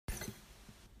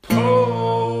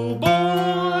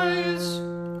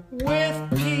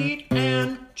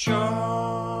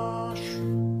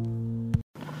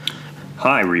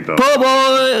Hi, Repo. Poe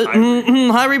Boys!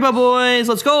 Hi, Repo Boys!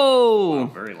 Let's go! Wow,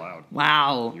 very loud.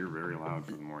 Wow. You're very loud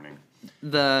for the morning.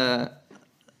 The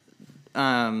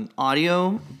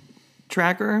audio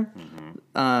tracker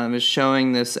is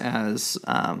showing this as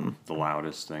The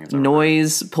loudest thing it's ever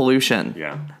noise pollution.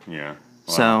 heard. Yeah. Wow.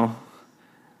 So,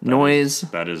 noise.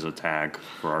 That is a tag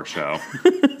for our show.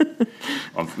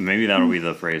 Maybe that'll be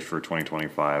the phrase for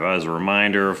 2025. As a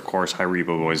reminder, of course, Hi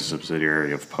Repo Boys is a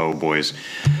subsidiary of Poe Boys.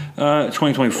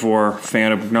 2024,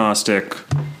 Fan Agnostic,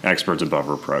 Experts Above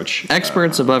Reproach.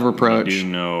 Experts Above Reproach. We do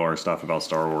know our stuff about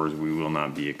Star Wars. We will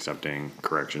not be accepting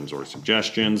corrections or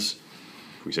suggestions.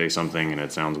 If we say something and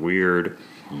it sounds weird,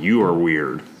 you are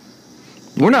weird.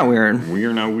 We're not weird. We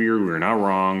are not weird. We are not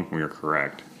wrong. We are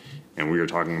correct. And we are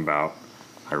talking about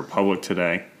High Republic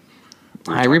today.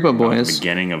 Hi, Repo Boys. The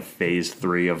beginning of Phase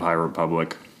 3 of High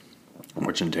Republic,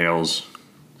 which entails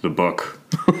the book.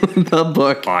 The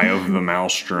book. Eye of the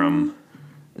Maelstrom.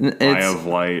 Eye of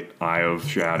Light. Eye of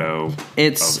Shadow.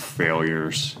 It's of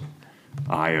Failures.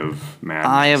 Eye of Madness.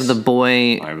 Eye of the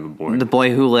Boy. Eye of the Boy. The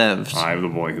Boy Who Lived. Eye of the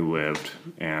Boy Who Lived.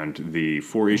 And the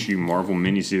 4-issue Marvel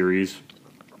miniseries,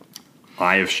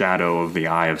 Eye of Shadow of the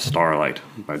Eye of Starlight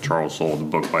by Charles Soule, the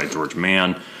book by George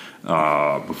Mann.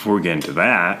 Before we get into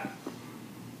that,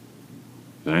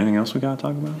 is there anything else we got to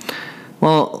talk about?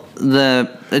 Well,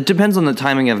 it depends on the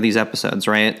timing of these episodes,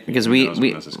 right? Because Who knows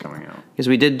when this is coming out. Because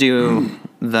we did do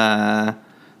the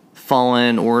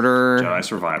Fallen Order Jedi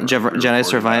Survivor. Jedi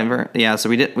Survivor. Yeah, so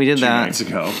we did that 2 nights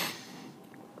ago.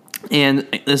 And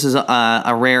this is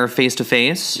a rare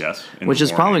face-to-face. Yes. Which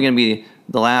is probably going to be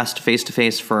the last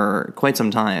face-to-face for quite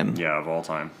some time. Yeah, of all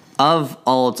time. Of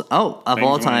all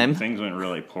time. Things went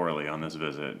really poorly on this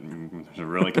visit. There's a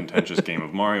really contentious game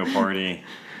of Mario Party.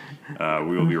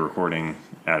 We will be recording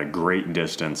at a great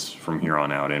distance from here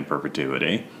on out in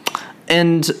perpetuity.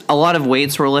 And a lot of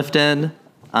weights were lifted.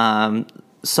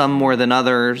 Some more than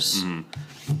others.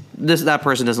 Mm-hmm. That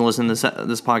person doesn't listen to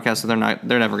this podcast, so they're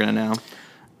never going to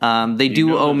know. They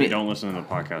do owe me. They don't listen to the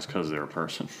podcast because they're a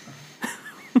person.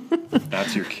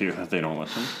 That's your cue that they don't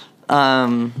listen.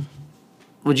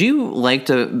 Would you like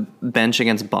to bench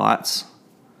against bots?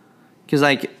 Because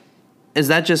is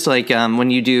that just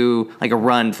when you do a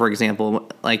run, for example,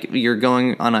 you're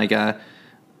going on a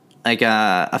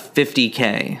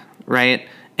 50K, right?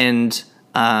 And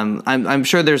I'm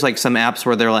sure there's some apps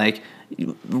where they're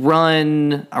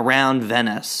run around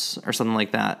Venice or something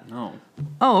like that. No.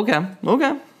 Oh, okay.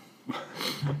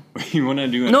 You want to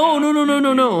do it? No.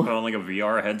 Put on a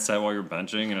VR headset while you're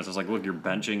benching, and it's just look, you're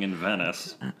benching in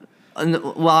Venice.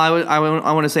 Well, I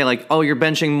want to say you're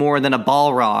benching more than a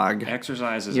Balrog.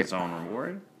 Exercise is its own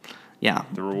reward. Yeah.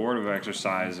 The reward of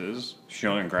exercise is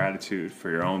showing gratitude for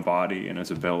your own body and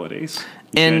its abilities.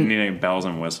 You And don't need any bells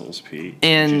and whistles, Pete.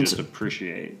 And you should just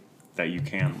appreciate that you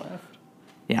can lift.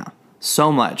 Yeah.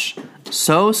 So much.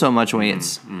 So much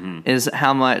weights is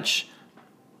how much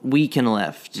we can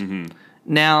lift. Mm-hmm.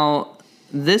 Now,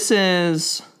 this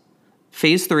is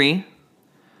Phase 3.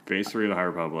 Phase 3 of the High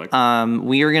Republic.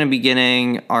 We are going to be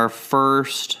getting our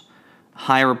first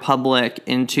High Republic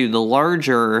into the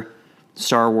larger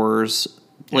Star Wars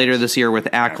later this year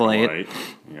with Acolyte.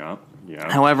 Yeah.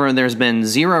 However, there's been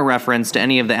zero reference to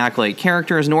any of the Acolyte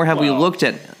characters, nor have we looked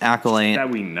at Acolyte. That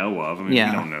we know of. I mean, we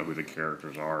don't know who the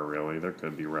characters are, really. There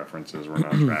could be references we're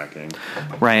not tracking.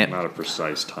 Right. Not a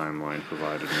precise timeline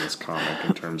provided in this comic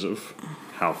in terms of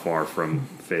how far from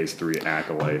Phase 3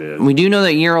 Acolyte is. We do know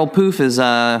that Year-Old Poof is,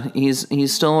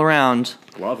 he's still around.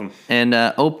 Love him. And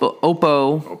Oppo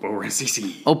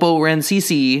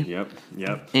Rancisi.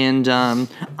 Yep. And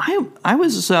I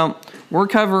was we're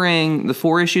covering the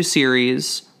 4-issue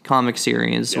series, comic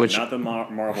series, which not the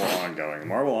Marvel ongoing.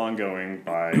 Marvel ongoing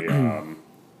by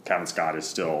Kevin Scott is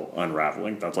still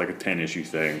unraveling. That's a 10-issue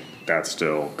thing. That's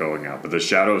still going out. But the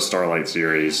Shadow of Starlight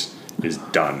series is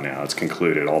done now. It's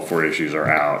concluded. All 4 issues are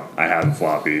out. I had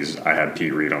floppies. I had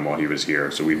Pete read them while he was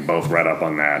here, so we both read up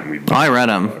on that. And I read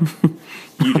them.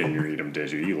 You didn't read them,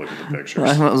 did you? You looked at the pictures.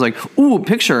 I was like, ooh,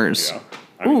 pictures. Yeah.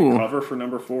 I mean, the cover for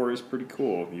number 4 is pretty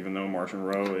cool, even though Martian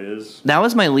Row is... That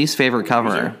was my least favorite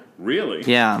cover. Really?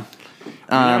 Yeah.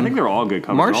 I think they're all good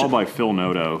covers. They're all by Phil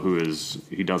Noto,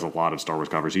 he does a lot of Star Wars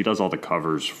covers. He does all the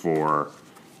covers for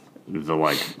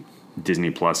the, Disney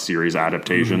Plus series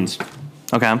adaptations.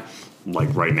 Okay.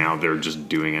 Right now, they're just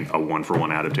doing a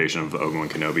 1-for-1 adaptation of the Obi-Wan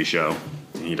Kenobi show.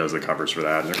 And he does the covers for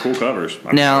that. And they're cool covers.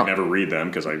 I never read them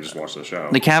because I just watch the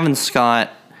show. The Kevin Scott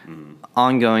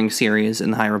ongoing series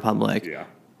in the High Republic. Yeah.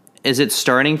 Is it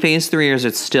starting Phase 3 or is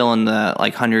it still in the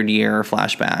 100-year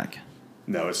flashback?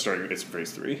 No, it's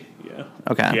Phase 3. Yeah.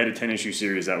 Okay. He had a 10-issue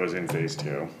series that was in Phase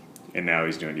 2. And now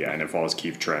he's doing, and it follows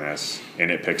Keith Trennis,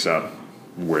 and it picks up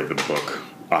where the book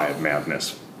Eye of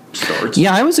Madness starts.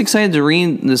 Yeah, I was excited to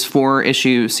read this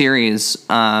 4-issue series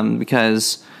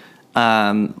because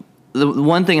the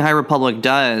one thing High Republic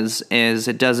does is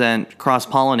it doesn't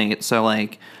cross-pollinate. So,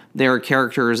 like, there are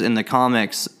characters in the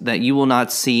comics that you will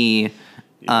not see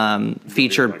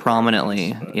featured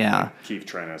prominently. Yeah. Like Keith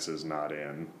Trennis is not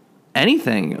in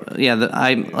anything. Yeah,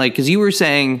 because you were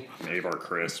saying Avar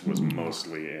Chris was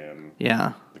mostly in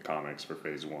the comics for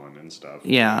Phase 1 and stuff.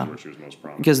 Yeah. Where she was most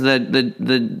prominent. Because the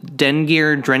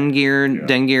Dengir,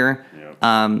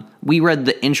 we read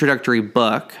the introductory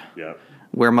book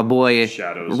where my boy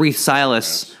Reese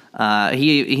Silas,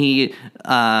 he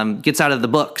gets out of the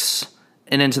books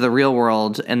and into the real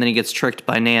world, and then he gets tricked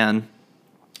by Nan.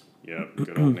 Yep,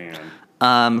 good old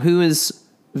Nan. Who is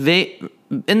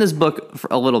in this book for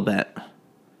a little bit.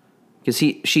 Because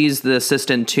she's the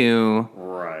assistant to...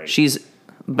 Right.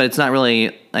 But it's not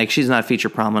really... Like, she's not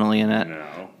featured prominently in it.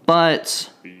 No.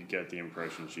 But... You get the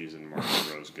impression she's in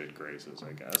Martha Rose good graces,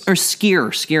 I guess. Or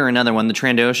Skier, another one, the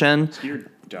Trandoshan. Skier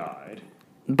died.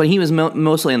 But he was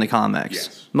mostly in the comics.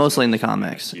 Yes. Mostly in the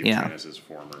comics, Keith yeah. Trennis'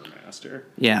 former master.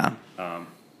 Yeah.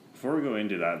 Before we go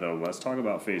into that, though, let's talk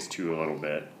about Phase 2 a little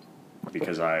bit.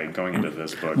 Because going into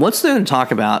this book... What's there to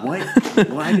talk about?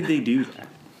 Why did they do that?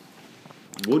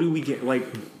 What do we get?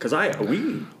 Like, because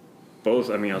we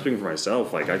both, I mean, I was speaking for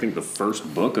myself, like, I think the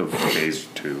first book of Phase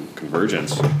 2,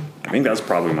 Convergence, I think that's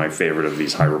probably my favorite of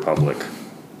these High Republic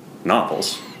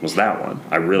novels, was that one.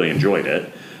 I really enjoyed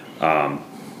it. I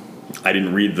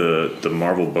didn't read the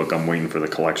Marvel book. I'm waiting for the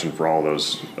collection for all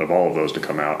of those to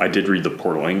come out. I did read the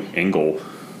Portal Angle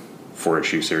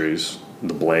 4-issue series,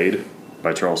 The Blade,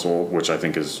 by Charles Soule, which I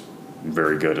think is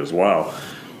very good as well.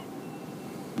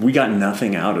 We got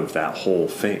nothing out of that whole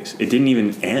phase. It didn't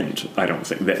even end, I don't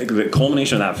think. The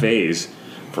culmination of that phase,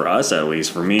 for us at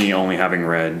least, for me, only having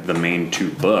read the main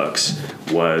 2 books,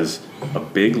 was a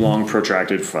big, long,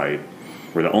 protracted fight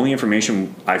where the only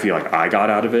information I feel like I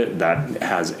got out of it that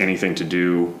has anything to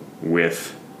do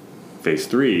with Phase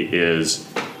 3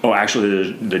 is,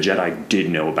 actually, the Jedi did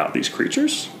know about these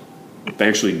creatures. They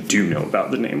actually do know about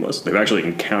the Nameless. They've actually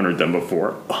encountered them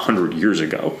before 100 years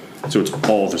ago. So it's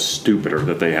all the stupider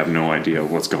that they have no idea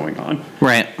what's going on.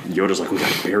 Right. Yoda's like, we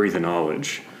gotta bury the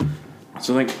knowledge.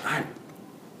 So, like,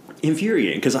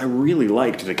 infuriating, because I really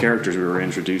liked the characters we were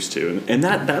introduced to. And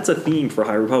that's a theme for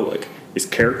High Republic, is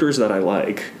characters that I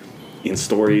like in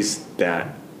stories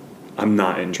that I'm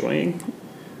not enjoying.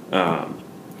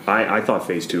 I thought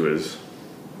Phase 2 is...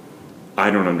 I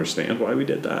don't understand why we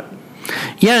did that.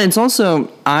 Yeah, it's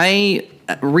also...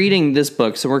 reading this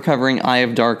book, so we're covering Eye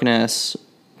of Darkness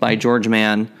by George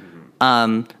Mann.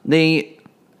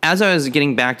 As I was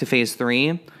getting back to Phase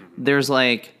 3, there's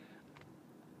like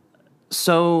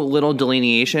so little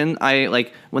delineation.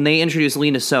 When they introduced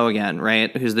Lena So again,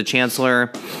 right, who's the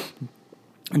Chancellor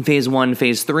in Phase 1,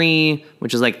 Phase 3,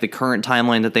 which is like the current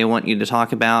timeline that they want you to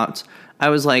talk about. I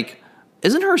was like,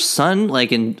 isn't her son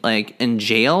in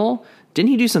jail? Didn't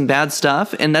he do some bad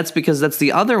stuff? And that's because that's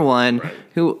the other one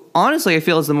who, honestly, I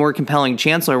feel is the more compelling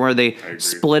Chancellor, where they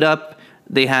split up.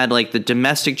 They had like the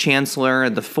domestic Chancellor,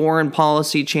 the foreign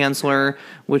policy Chancellor,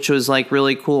 which was like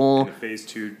really cool. The Phase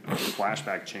 2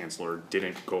 flashback Chancellor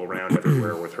didn't go around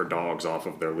everywhere with her dogs off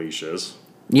of their leashes.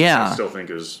 Yeah. I still think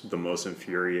is the most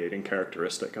infuriating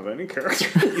characteristic of any character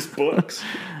in these books.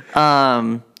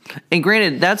 And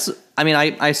granted,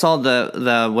 I saw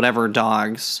the whatever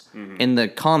dogs in the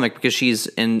comic because she's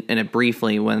in it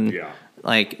briefly when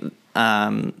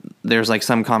there's like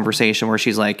some conversation where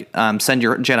she's like, send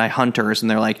your Jedi hunters,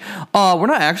 and they're like, oh, we're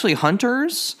not actually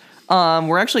hunters.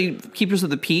 We're actually keepers of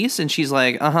the peace. And she's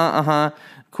like,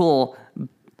 cool.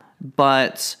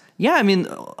 But yeah, I mean,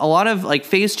 a lot of like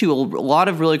Phase 2, a lot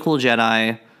of really cool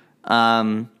Jedi.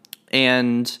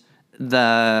 And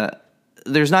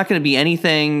there's not going to be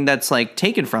anything that's like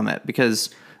taken from it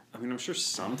because... I mean, I'm sure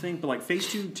something, but like Phase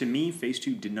 2, to me, Phase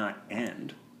 2 did not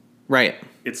end. Right.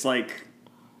 It's like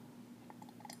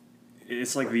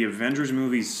the Avengers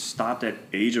movies stopped at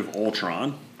Age of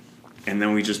Ultron, and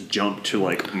then we just jumped to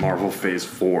like Marvel Phase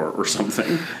 4 or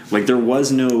something. Like there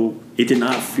was no... It did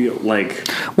not feel like...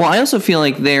 Well, I also feel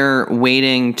like they're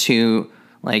waiting to...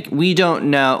 Like, we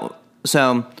don't know...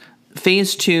 So,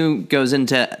 Phase 2 goes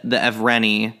into the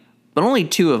Evreni, but only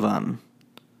 2 of them.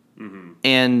 Mm-hmm.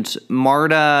 And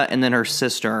Marta and then her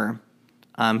sister,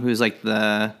 who's like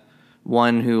the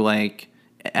one who like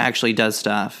actually does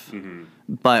stuff. Mm-hmm.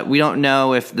 But we don't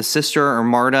know if the sister or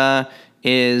Marta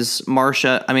is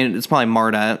Marcia. I mean, it's probably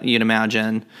Marta, you'd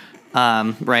imagine.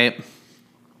 Right?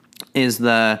 Is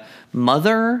the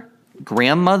mother,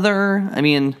 grandmother? I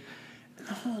mean,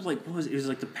 called like what was it? It was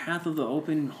like the Path of the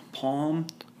Open Palm.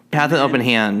 Path of the Open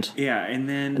Hand. Yeah, and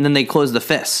then they close the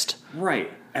fist.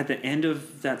 Right at the end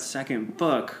of that second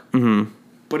book. Mm-hmm.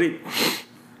 But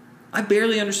I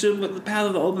barely understood what the Path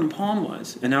of the Open Palm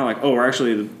was, and now like, oh, we're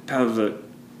actually the Path of the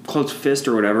Closed Fist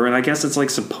or whatever, and I guess it's like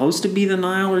supposed to be the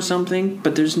Nile or something,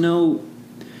 but there's no.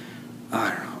 I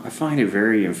don't know. I find it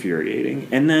very infuriating.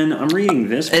 And then I'm reading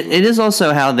this. It is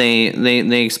also how they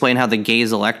explain how the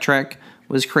Gaze Electric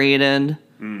was created,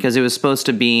 because it was supposed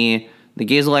to be the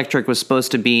Gaze Electric was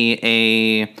supposed to be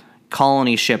a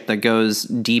colony ship that goes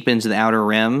deep into the Outer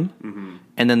Rim,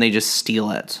 and then they just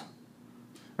steal it,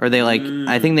 or they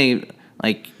I think they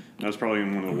That was probably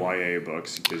in one of the YA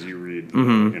books because you read the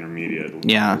intermediate.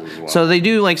 Yeah. As well. So they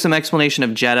do like some explanation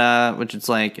of Jeddah, which it's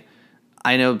like,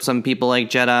 I know some people like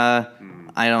Jeddah.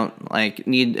 I don't like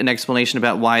need an explanation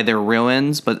about why they're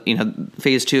ruins, but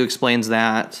Phase 2 explains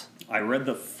that. I read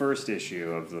the first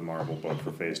issue of the Marvel book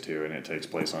for Phase 2, and it takes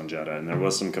place on Jeddah, and there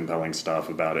was some compelling stuff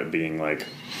about it being like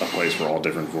a place for all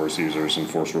different Force users and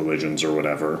Force religions or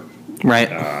whatever.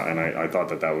 Right. And I thought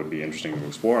that would be interesting to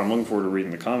explore. I'm looking forward to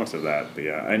reading the comics of that. But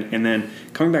yeah, and then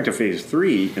coming back to Phase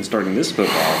 3 and starting this book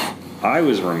off, I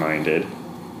was reminded,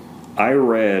 I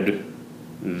read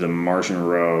the Martian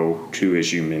Row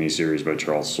 2-issue miniseries by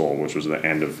Charles Soule, which was the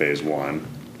end of Phase 1.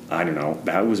 I don't know.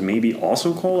 That was maybe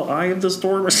also called Eye of the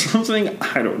Storm or something.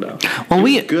 I don't know. Well,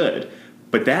 it was good,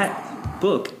 but that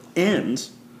book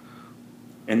ends,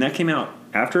 and that came out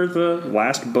after the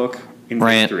last book in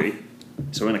Phase 3.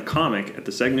 So in a comic, at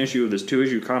the second issue of this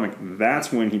 2-issue comic,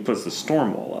 that's when he puts the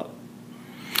storm wall up.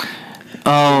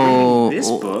 Oh, this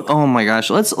book. Oh my gosh!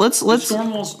 Let's. The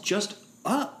storm wall's just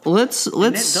up. Let's. And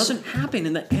that doesn't happen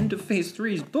in the end of Phase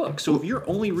 3's book. So if you're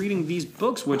only reading these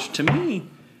books, which to me,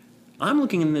 I'm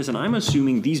looking at this and I'm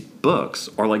assuming these books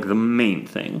are like the main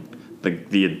thing.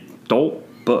 The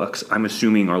adult books, I'm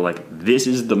assuming, are like this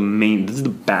is the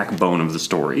backbone of the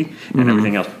story and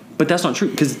everything else. But that's not true,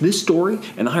 because this story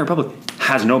in the High Republic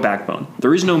has no backbone.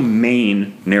 There is no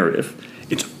main narrative.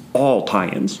 It's all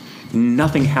tie-ins.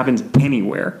 Nothing happens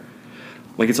anywhere.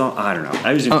 Like, it's all, I don't know.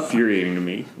 That was infuriating to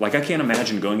me. Like, I can't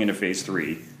imagine going into Phase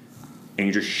 3 and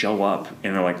you just show up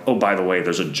and they're like, oh, by the way,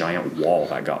 there's a giant wall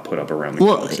that got put up around the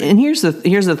galaxy. And here's the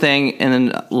thing, and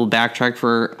then we'll backtrack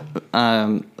for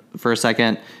a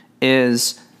second,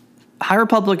 is High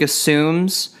Republic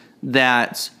assumes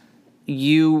that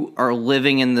you are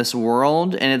living in this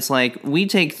world, and it's like we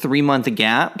take 3-month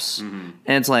gaps, and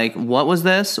it's like, what was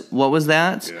this? What was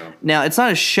that? Yeah. Now, it's not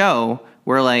a show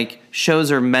where like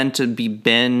shows are meant to be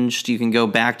binged. You can go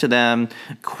back to them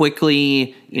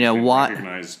quickly. You know what?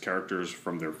 Recognize characters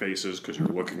from their faces because you're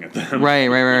looking at them.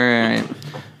 Right.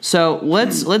 So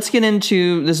let's get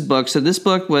into this book. So this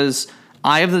book was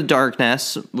Eye of the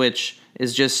Darkness, which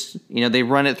is just they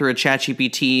run it through a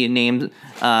ChatGPT named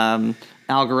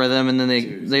algorithm, and then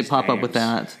they pop up with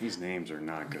that. These names are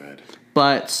not good.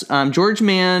 But George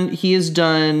Mann, he has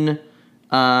done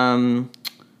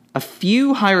a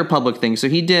few High Republic things. So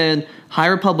he did High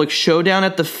Republic Showdown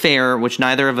at the Fair, which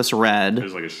neither of us read. It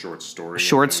was like a short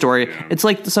story. Yeah. It's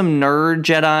like some nerd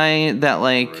Jedi that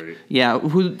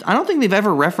who I don't think they've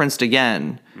ever referenced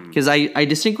again. Because I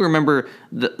distinctly remember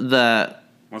the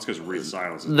Well, that's because Reed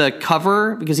Silas is the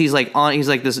cover, because he's like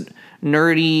this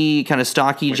nerdy kind of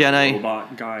stocky like Jedi a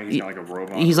robot guy. He's got like a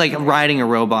robot. He's like riding a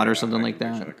robot or something like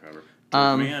that.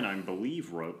 Man, I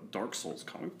believe wrote Dark Souls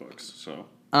comic books. So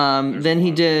then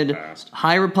he did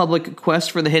High Republic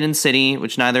Quest for the Hidden City,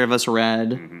 which neither of us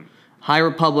read. High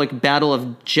Republic Battle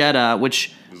of Jeddah,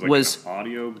 which was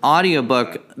an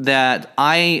audiobook that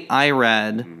I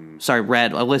read.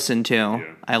 I listened to. Yeah.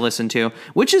 I listened to,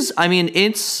 which is,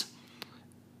 it's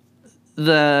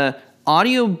the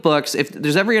audiobooks. If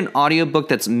there's ever an audiobook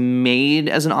that's made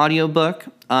as an audiobook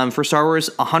for Star Wars,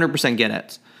 100% get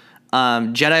it.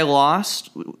 Jedi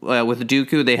Lost with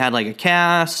Dooku, they had like a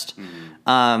cast.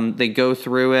 They go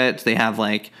through it. They have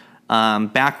like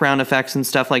background effects and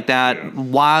stuff like that. Yeah.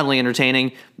 Wildly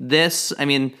entertaining. This,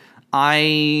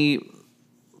 I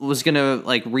was gonna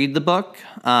like read the book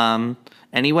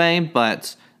anyway,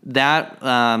 but that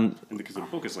because the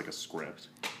book is like a script,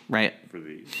 right? For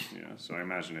these, so I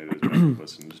imagine it is better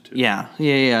listened to.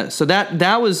 Yeah. So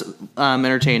that was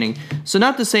entertaining. So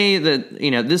not to say that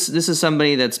this is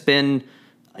somebody that's been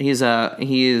he's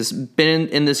been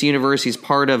in this universe. He's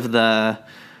part of the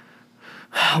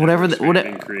whatever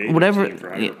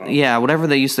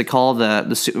they used to call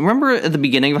the remember at the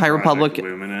beginning of High Republic,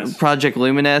 Project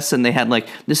Luminous, and they had like,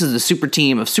 this is the super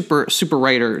team of super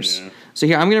writers. Yeah. So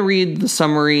here I'm going to read the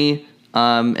summary,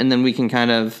 and then we can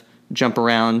kind of jump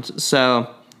around.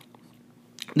 So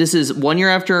This is 1 year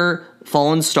after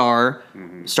Fallen Star.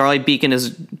 Starlight Beacon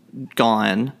is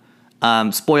gone.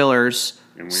 Spoilers.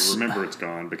 And we remember it's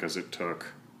gone because it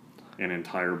took an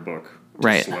entire book to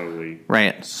Right.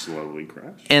 slowly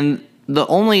crash. And the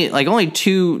only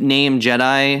 2 named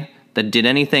Jedi that did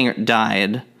anything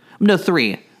died. No,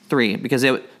 3, because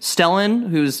Stellan,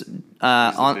 who's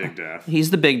Big Death.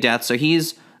 He's the Big Death, so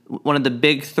he's one of the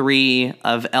big 3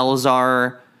 of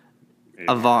Elzar,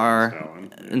 Avar,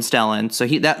 and Stellan. So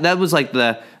that was like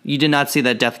you did not see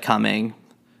that death coming.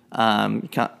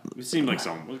 It seemed like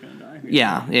someone was going to die.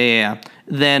 Yeah.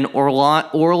 Then Orla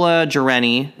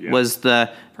Jareni was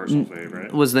the personal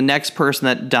favorite. Was the next person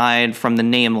that died from the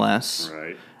Nameless.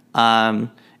 Right.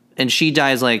 And she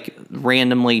dies like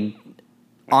randomly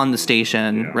on the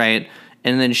station, right?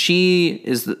 And then she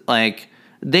is like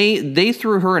they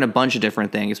threw her in a bunch of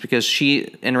different things because she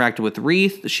interacted with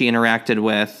Wreath, she interacted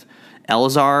with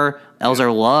Elzar.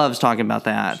 Elzar loves talking about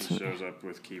that. She shows up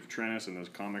with Keith Trennis in those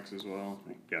comics as well.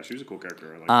 Yeah, she was a cool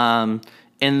character. I like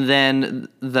and then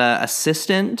the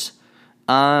assistant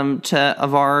to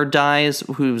Avar dies,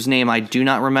 whose name I do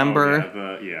not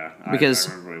remember. Because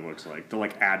I remember what he looks like. The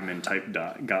admin type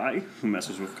guy who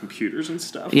messes with computers and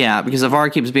stuff. Yeah, because Avar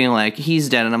keeps being like, he's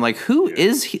dead, and I'm like, who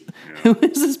is he? Yeah. Who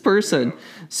is this person? Yeah.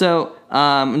 So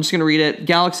I'm just gonna read it.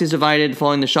 Galaxies divided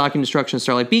following the shocking destruction of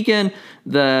Starlight Beacon.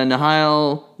 The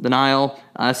Nihil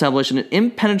established an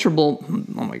impenetrable,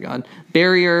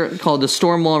 barrier called the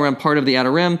Storm Wall around part of the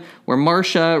Outer Rim, where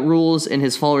Marcia rules and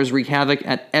his followers wreak havoc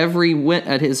at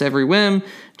his every whim.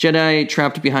 Jedi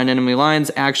trapped behind enemy lines,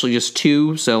 actually just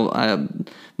 2, so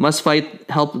must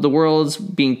help the worlds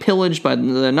being pillaged by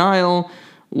the Nihil,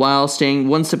 while staying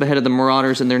one step ahead of the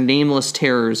Marauders and their nameless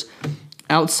terrors.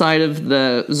 Outside of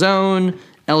the zone,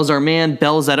 Elzar Mann,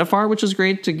 Bel Zettifar, which is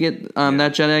great to get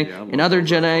that Jedi, and other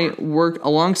Jedi work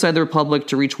alongside the Republic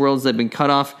to reach worlds that have been cut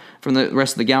off from the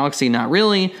rest of the galaxy. Not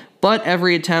really, but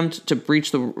every attempt to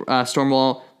breach the Storm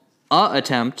Wall,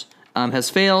 has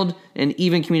failed, and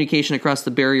even communication across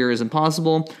the barrier is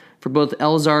impossible. For both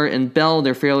Elzar and Bel,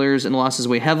 their failures and losses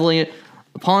weigh heavily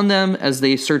upon them as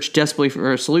they search desperately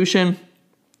for a solution.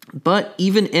 But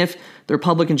even if the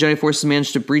Republic and Jedi forces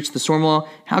manage to breach the Storm Wall,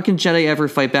 how can Jedi ever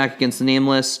fight back against the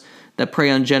Nameless that prey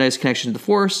on Jedi's connection to the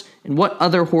Force? And what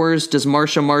other horrors does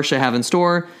Marcia have in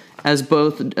store? As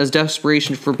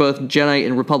desperation for both Jedi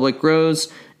and Republic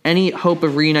grows, any hope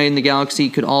of reuniting the galaxy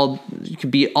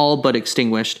could be all but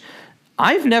extinguished.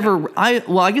 I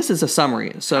guess it's a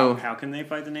summary. So how can they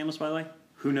fight the Nameless, by the way?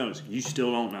 Who knows? You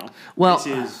still don't know. Well, this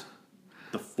is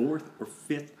the 4th or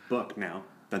 5th book now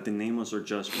that the Nameless are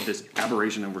just this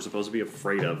aberration that we're supposed to be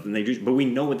afraid of, and but we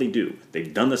know what they do.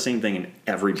 They've done the same thing in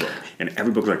every book, and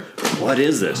every book's like, "What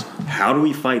is this? How do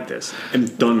we fight this?" I'm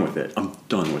done with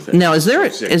it. Now, is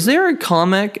there a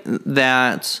comic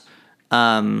that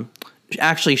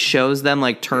actually shows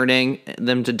them turning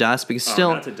them to dust? Because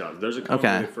that's a dust. There's a comic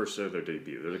when they first started their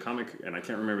debut. There's a comic, and I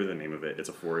can't remember the name of it. It's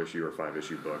a 4-issue or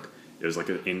 5-issue book. It was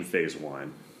in phase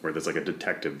 1 where there's a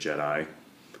detective Jedi.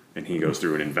 And he goes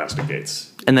through and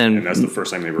investigates. And that's the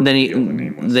first time they reveal the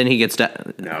Nameless. Then he gets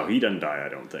dead. No, he doesn't die, I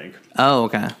don't think. Oh,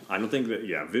 okay. I don't think that,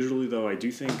 visually though, I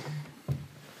do think, I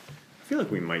feel like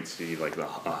we might see a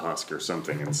husk or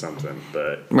something in something,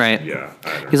 but. Right. Yeah, I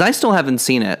don't know. Because I still haven't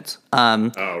seen it.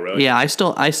 Oh, really? Yeah, I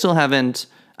still haven't.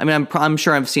 I mean, I'm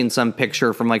sure I've seen some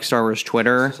picture from Star Wars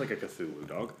Twitter. It's just like a Cthulhu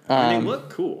dog. They look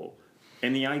cool.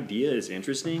 And the idea is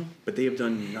interesting, but they have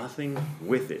done nothing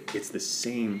with it. It's the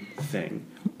same thing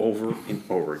over and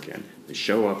over again. They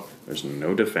show up, there's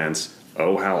no defense.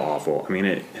 Oh, how awful. I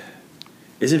mean,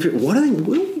 what are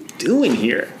we doing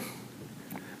here?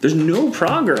 There's no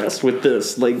progress with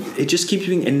this. It just keeps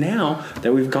being, and now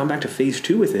that we've gone back to phase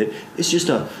 2 with it, it's just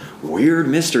a weird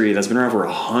mystery that's been around for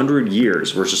 100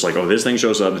 years, where it's just this thing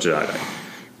shows up, the Jedi.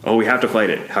 Oh, we have to fight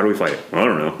it. How do we fight it? I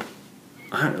don't know.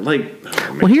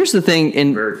 Well, here's the thing,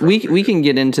 and we can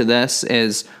get into this,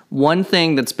 is one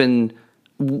thing that's been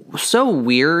so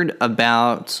weird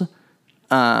about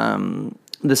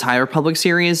this High Republic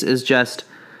series is just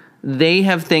they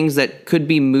have things that could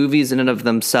be movies in and of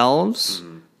themselves,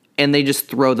 and they just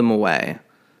throw them away.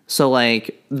 So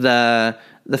the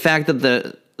fact that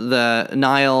the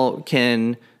Nihil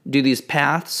can do these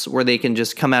paths where they can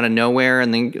just come out of nowhere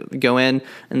and then go in.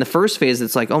 In the first phase,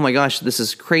 it's oh my gosh, this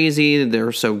is crazy.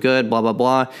 They're so good, blah, blah,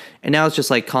 blah. And now it's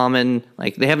just common,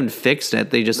 they haven't fixed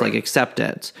it. They just accept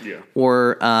it. Yeah.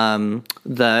 Or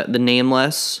the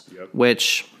Nameless,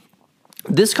 which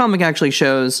this comic actually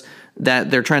shows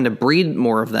that they're trying to breed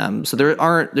more of them. So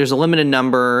there's a limited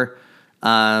number,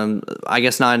 I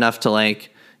guess not enough to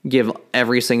give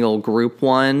every single group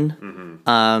one.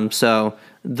 So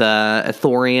the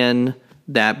Ithorian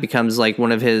that becomes like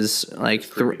one of his like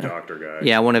doctor guy.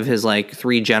 Yeah, one of his like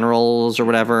 3 generals or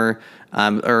whatever,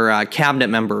 or cabinet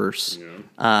members.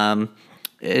 Yeah.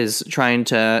 Is trying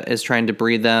to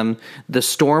breed them. The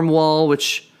storm wall,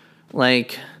 which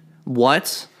like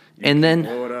what? And then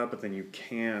blow it up, but then you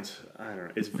can't. I don't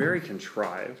know. It's very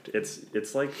contrived.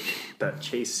 It's like that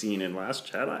chase scene in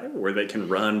Last Jedi where they can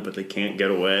run but they can't get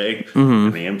away,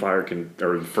 and the Empire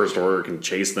or the First Order can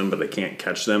chase them but they can't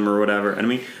catch them or whatever. And I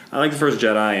mean, I like the First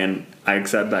Jedi and I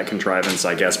accept that contrivance,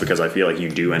 I guess, because I feel like you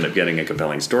do end up getting a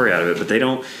compelling story out of it. But they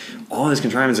don't. All this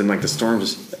contrivance and like the storm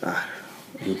just.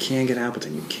 You can get out, but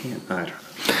then you can't. I don't know.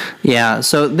 Yeah,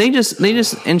 so they just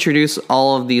introduce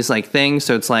all of these like things.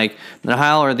 So it's like the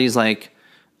Nihil are these like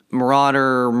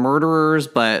marauder murderers,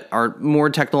 but are more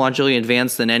technologically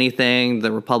advanced than anything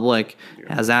the Republic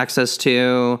has access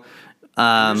to.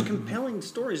 There's compelling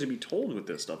stories to be told with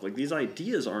this stuff. Like these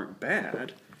ideas aren't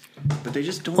bad, but they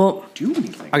just don't do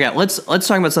anything. Okay, let's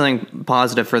talk about something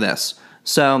positive for this.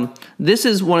 So this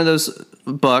is one of those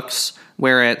books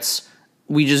where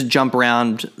we just jump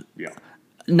around. Yeah.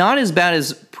 Not as bad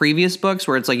as previous books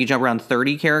where it's like you jump around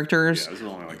 30 characters. Yeah, this is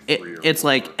only like 3 or 4. It's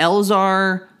like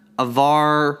Elzar,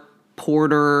 Avar,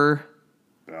 Porter,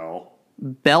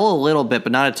 Bell a little bit,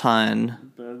 but not a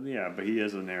ton. But he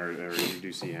is a narrator. You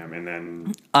do see him, and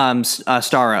then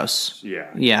Staros.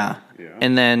 Yeah.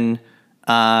 And then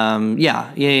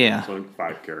So like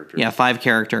 5 characters. Yeah, 5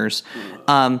 characters.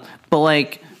 But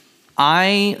like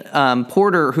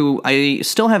Porter, who I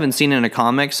still haven't seen in a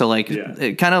comic, so like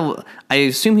it kind of, I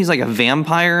assume he's like a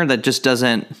vampire that just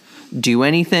doesn't do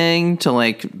anything to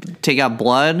like take out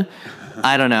blood.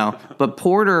 I don't know. But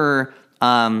Porter,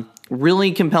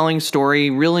 really compelling story,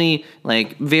 really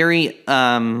like very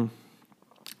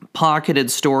pocketed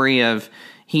story of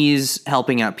he's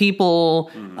helping out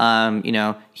people.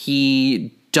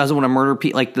 He doesn't want to murder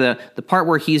people. Like the part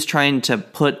where he's trying to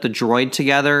put the droid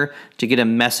together to get a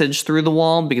message through the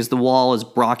wall because the wall is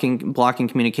blocking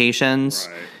communications.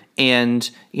 Right. And,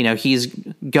 he's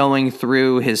going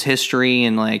through his history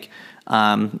and like,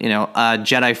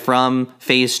 Jedi from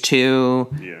Phase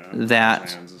 2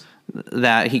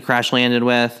 that he crash landed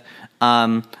with.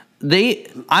 I'll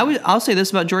say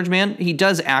this about George Mann. He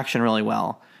does action really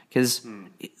well because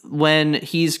when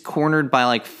he's cornered by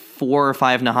like 4 or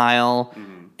 5 Nihil,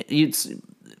 he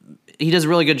does a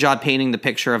really good job painting the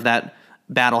picture of that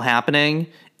battle happening.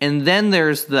 And then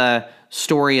there's the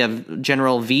story of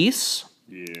General Weiss,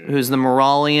 who's the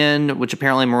Moralian, which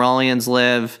apparently Moralians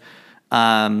live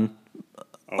a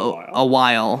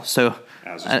while. So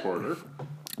as a Porter.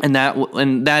 And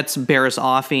that's Barriss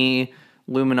Offee,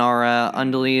 Luminara,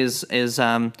 Unduli is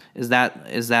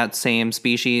that same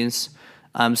species.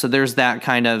 So there's that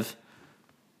kind of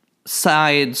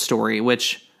side story,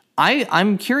 which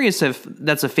I'm curious if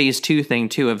that's a Phase 2 thing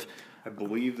too. I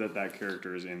believe that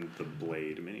character is in the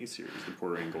Blade miniseries, the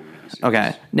Porter Engle miniseries.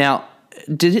 Okay, now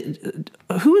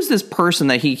who is this person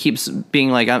that he keeps being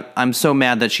like? I'm so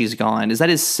mad that she's gone. Is that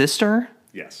his sister?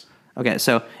 Yes. Okay,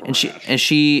 so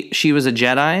she was a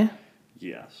Jedi.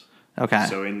 Yes. Okay.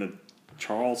 So in the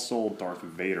Charles Soule Darth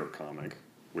Vader comic,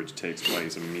 which takes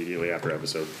place immediately after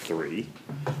Episode 3,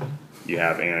 you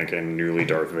have Anakin, newly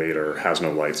Darth Vader, has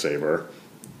no lightsaber.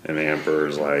 And the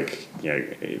Emperor's like,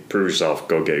 prove yourself,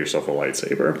 go get yourself a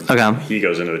lightsaber. Okay. He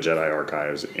goes into the Jedi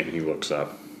archives and he looks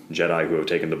up Jedi who have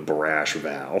taken the brash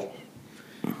vow,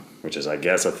 which is, I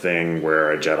guess, a thing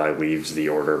where a Jedi leaves the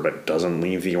Order but doesn't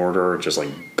leave the Order, just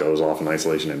like goes off in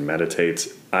isolation and meditates.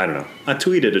 I don't know. I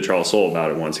tweeted to Charles Soule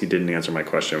about it once. He didn't answer my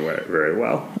question very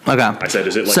well. Okay. I said,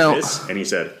 is it like this? And he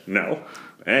said, no.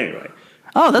 Anyway.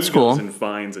 Oh, that's cool. He goes and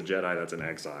finds a Jedi that's in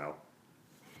exile.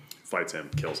 Fights him,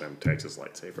 kills him, takes his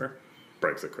lightsaber,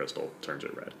 breaks the crystal, turns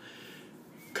it red.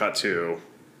 Cut to,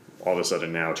 all of a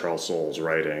sudden now Charles Soule's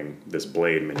writing this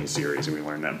Blade miniseries, and we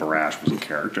learned that Barash was a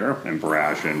character, and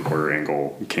Barash and Porter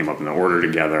Engle came up in the Order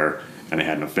together, and they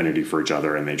had an affinity for each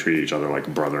other, and they treated each other like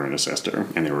a brother and a sister,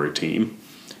 and they were a team.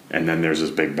 And then there's this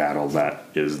big battle that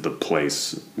is the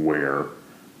place where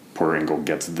Porter Engle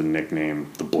gets the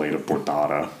nickname the Blade of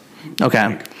Portada.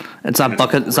 Okay, it's not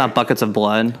buckets of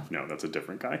blood. No, that's a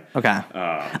different guy. Okay,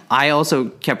 I also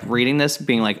kept reading this,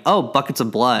 being like, "Oh, buckets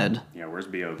of blood." Yeah, where's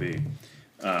B.O.B.?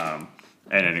 And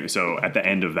anyway, so at the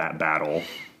end of that battle,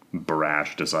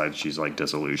 Barash decides she's like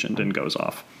disillusioned and goes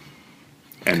off.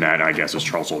 And that, I guess, is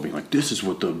Charles Soule being like, "This is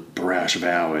what the Barash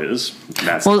vow is."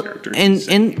 That's the character.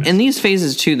 In these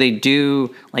phases too, they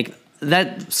do like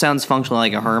that. Sounds functionally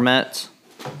like a hermit,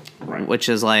 right. Which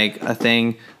is like a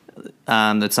thing.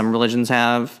 That some religions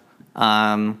have.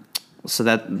 So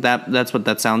that's what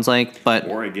that sounds like. But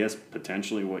Or I guess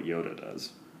potentially what Yoda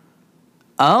does.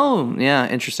 oh yeah,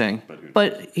 interesting.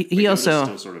 But he Yoda also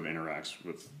still sort of interacts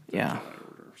with the Yeah. Jedi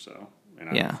Order. So, and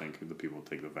I Yeah. don't think the people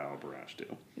take the vow of Barash do.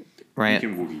 right. You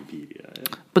can Wikipedia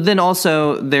it. But then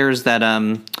also there's that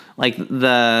like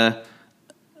the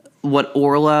what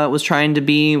Orla was trying to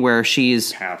be, where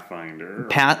she's Pathfinder.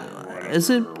 is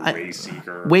it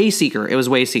Wayseeker? Wayseeker? It was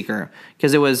Wayseeker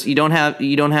because it was you don't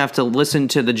have to listen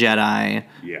to the Jedi.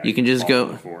 Yeah, you can just follow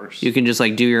go. the Force. You can just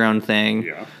like do your own thing.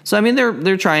 Yeah. So I mean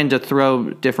they're trying to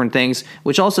throw different things,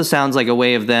 which also sounds like a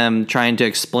way of them trying to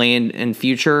explain in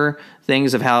future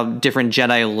things of how different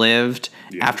Jedi lived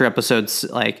after episodes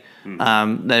like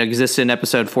that existed in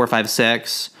episode 4, 5,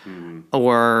 6.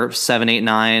 Or 7, 8,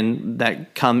 9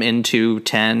 that come into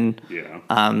 10.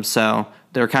 Yeah. So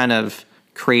they're kind of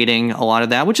creating a lot of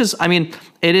that, which is, I mean,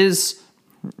 it is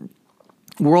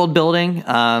world building.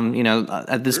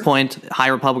 At this point, High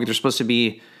Republic, there's supposed to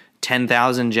be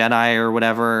 10,000 Jedi or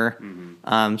whatever.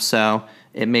 So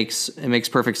it makes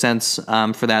perfect sense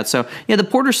for that. So yeah, the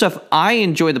Porter stuff, I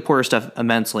enjoy the Porter stuff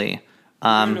immensely.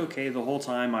 Okay, the whole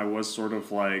time I was sort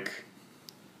of like,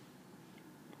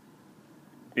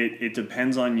 it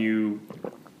depends on you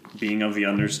being of the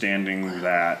understanding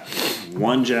that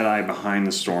one Jedi behind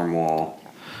the storm wall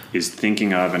is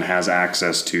thinking of and has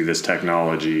access to this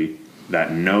technology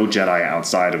that no Jedi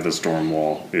outside of the storm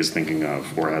wall is thinking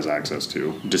of or has access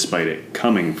to, despite it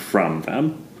coming from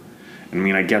them. I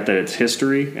mean, I get that it's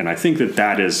history, and I think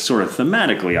that is sort of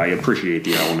thematically, I appreciate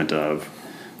the element of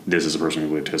this is a person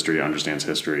who lived history, understands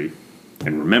history,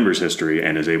 and remembers history,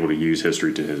 and is able to use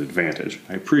history to his advantage.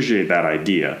 I appreciate that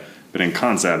idea, but in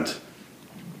concept,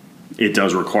 it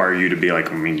does require you to be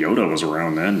like, I mean, Yoda was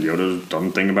around then. Yoda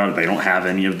doesn't think about it. They don't have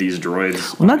any of these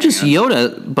droids. Well, not just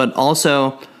Yoda, but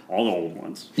also all the old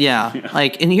ones. Yeah,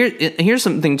 like, and here's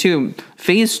something too.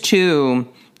 Phase 2,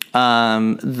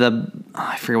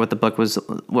 I forget what the book was.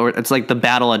 It's like the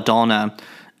Battle at Dalna.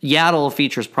 Yaddle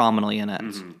features prominently in it.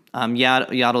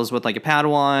 Yaddle's with like a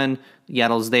Padawan.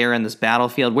 Yaddle's there in this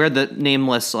battlefield where the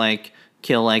Nameless like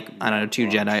kill like I don't know 2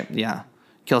 Jedi. Yeah,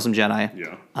 kill some Jedi.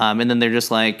 Yeah. And then they're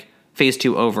just like phase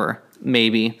 2 over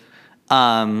maybe.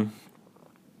 I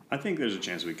think there's a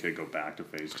chance we could go back to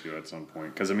phase 2 at some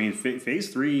point because I mean phase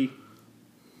 3,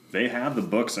 they have the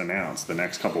books announced, the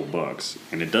next couple books,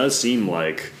 and it does seem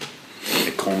like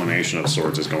a culmination of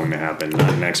sorts is going to happen.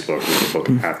 Not next book, but the book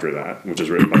after that, which is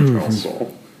written by Charles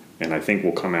Soule, and I think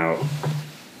will come out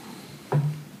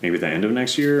maybe the end of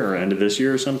next year or end of this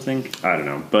year or something. I don't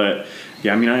know. But,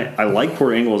 yeah, I mean, I like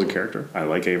Port Angle as a character. I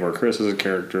like Avar Kriss as a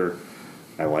character.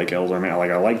 I like Elzar Man.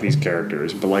 I like these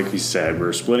characters. But like we said,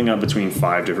 we're splitting up between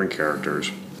 5 different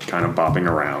characters, kind of bopping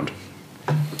around.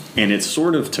 And it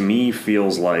sort of, to me,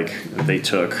 feels like they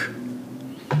took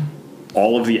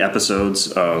all of the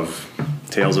episodes of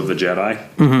Tales of the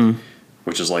Jedi,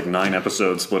 which is like 9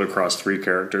 episodes split across 3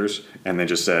 characters, and they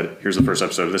just said, here's the first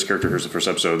episode of this character, here's the first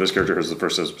episode of this character, here's the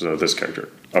first episode of this character.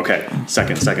 Okay,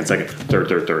 second,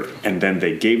 third. And then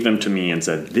they gave them to me and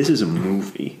said, this is a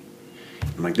movie.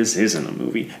 I'm like, this isn't a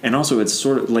movie. And also, it's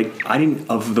sort of like,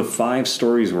 of the 5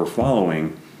 stories we're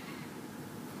following,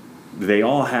 they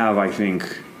all have, I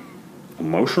think,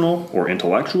 emotional or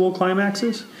intellectual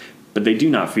climaxes, but they do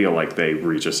not feel like they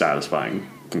reach a satisfying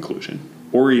conclusion.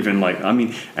 Or even like, I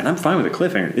mean, and I'm fine with a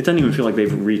cliffhanger. It doesn't even feel like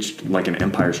they've reached like an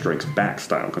Empire Strikes Back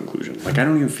style conclusion. Like, I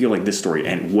don't even feel like this story,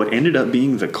 and what ended up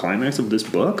being the climax of this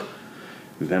book,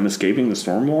 them escaping the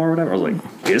storm wall or whatever, I was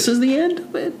like, this is the end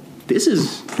of it? This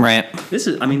is,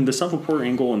 I mean, the stuff with Port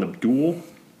Angle and the duel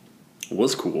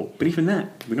was cool, but even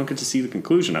that, we don't get to see the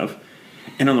conclusion of.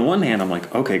 And on the one hand, I'm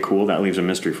like, okay, cool, that leaves a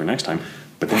mystery for next time.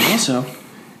 But then also,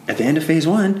 at the end of phase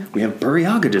 1, we have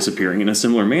Burryaga disappearing in a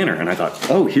similar manner. And I thought,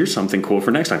 oh, here's something cool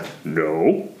for next time.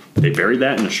 No. They buried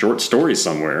that in a short story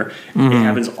somewhere. It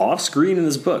happens off screen in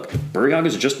this book.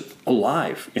 Burryaga's just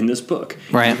alive in this book.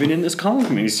 Right. Even in this comic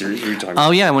miniseries we're talking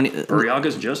Oh, yeah.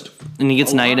 Burryaga's just and he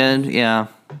gets alive. knighted, yeah.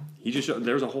 He just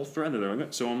there's a whole thread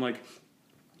there. So I'm like,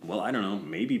 well, I don't know.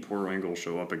 Maybe Port Angle will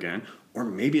show up again. Or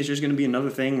maybe it's just going to be another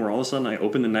thing where all of a sudden I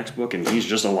open the next book and he's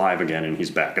just alive again and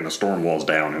he's back and the storm wall's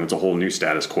down and it's a whole new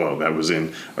status quo that was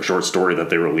in a short story that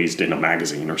they released in a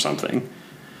magazine or something.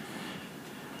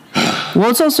 Well,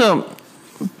 it's also,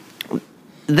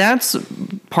 that's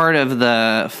part of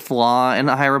the flaw in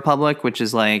the High Republic, which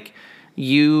is like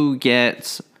you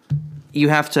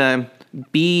have to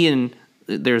be in,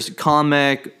 there's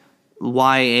comic,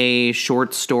 YA,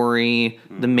 short story,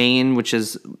 the main, which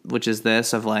is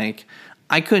this of like,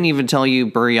 I couldn't even tell you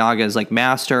Burryaga's like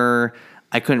master.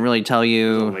 I couldn't really tell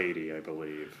you. The lady, I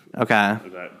believe. Okay.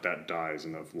 That dies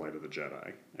in the Light of the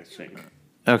Jedi, I think.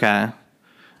 Okay.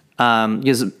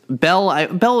 Because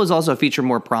Bell is also featured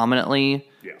more prominently.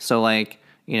 Yeah. So like,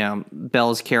 you know,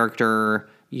 Bell's character,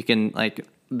 you can like,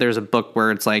 there's a book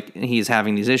where it's like he's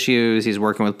having these issues. He's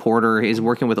working with Porter. He's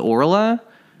working with Orla,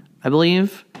 I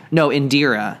believe. No,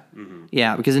 Indira. Mm-hmm.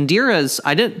 Yeah, because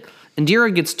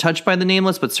Indira gets touched by the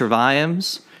Nameless but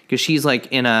survives because she's like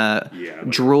in a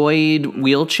droid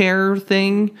wheelchair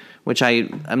thing, which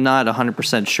I'm not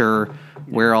 100% sure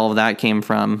where all of that came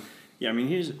from. Yeah, I mean,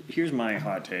 here's my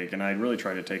hot take, and I really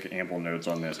try to take ample notes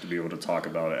on this to be able to talk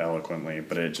about it eloquently,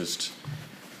 but it just...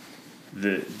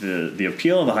 The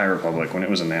appeal of the High Republic, when it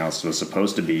was announced, was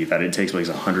supposed to be that it takes place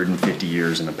 150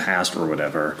 years in the past or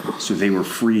whatever, so they were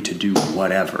free to do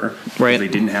whatever. Right. They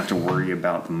didn't have to worry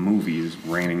about the movies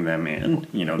reining them in.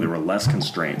 You know, there were less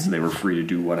constraints. They were free to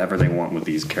do whatever they want with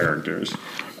these characters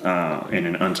in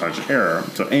an untouched era,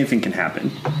 so anything can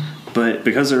happen. But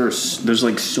because there's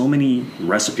like so many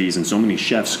recipes and so many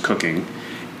chefs cooking,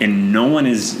 and no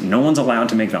one's allowed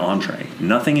to make the entree.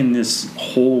 Nothing in this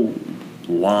whole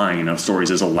line of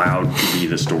stories is allowed to be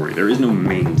the story. There is no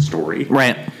main story.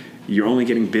 Right. You're only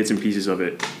getting bits and pieces of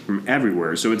it from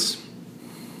everywhere. So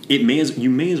you may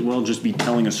as well just be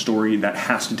telling a story that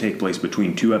has to take place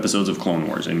between 2 episodes of Clone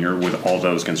Wars, and you're with all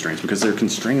those constraints because they're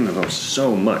constraining themselves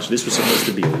so much. This was supposed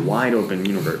to be a wide open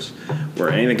universe where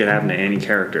anything could happen to any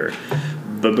character.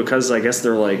 But because I guess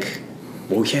they're like,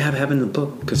 well, we can't have it happen in the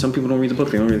book because some people don't read the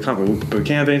book, they don't read the comic. But we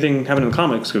can't have anything happen in the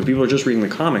comics because people are just reading the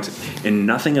comics, and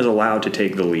nothing is allowed to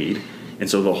take the lead. And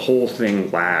so the whole thing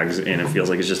lags, and it feels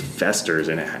like it just festers,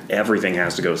 and everything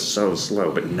has to go so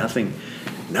slow. But nothing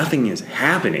is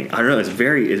happening. I don't know. It's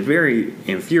very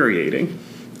infuriating.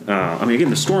 I mean,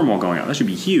 again, the storm wall going out, that should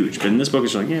be huge. But in this book,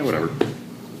 it's like, yeah, whatever.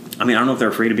 I mean, I don't know if they're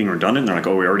afraid of being redundant. They're like,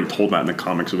 oh, we already told that in the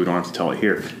comics, so we don't have to tell it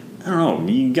here. I don't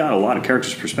know. You got a lot of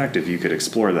characters' perspective you could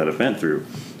explore that event through.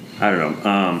 I don't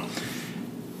know.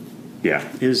 I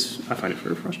find it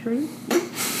very frustrating.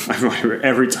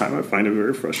 Every time I find it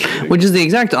very frustrating. Which is the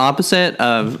exact opposite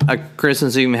of a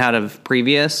criticism we had of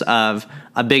previous of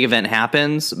a big event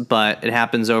happens, but it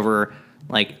happens over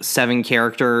like 7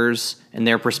 characters and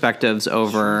their perspectives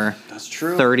over That's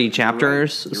true. 30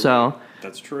 chapters. You're right.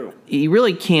 That's true. You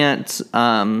really can't...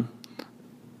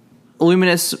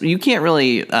 Luminous, you can't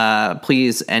really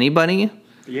please anybody.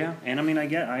 Yeah, and I mean,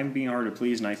 I'm being hard to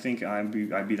please, and I think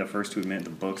I'd be the first to admit the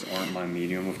books aren't my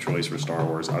medium of choice for Star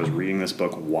Wars. I was reading this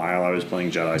book while I was playing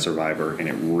Jedi Survivor, and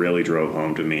it really drove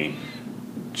home to me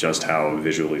just how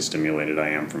visually stimulated I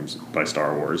am by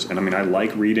Star Wars. And I mean, I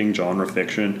like reading genre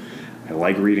fiction. I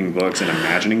like reading books and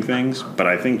imagining things, but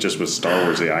I think just with Star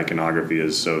Wars, the iconography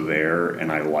is so there,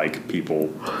 and I like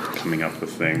people coming up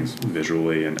with things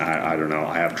visually, and I don't know,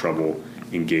 I have trouble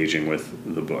engaging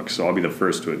with the book, so I'll be the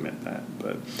first to admit that.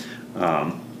 But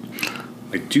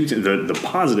I do the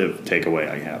positive takeaway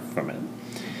I have from it,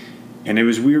 and it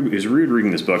was weird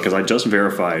reading this book because I just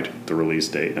verified the release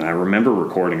date, and I remember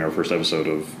recording our first episode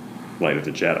of Light of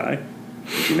the Jedi.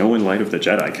 Do you know when Light of the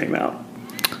Jedi came out?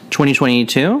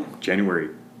 2022? January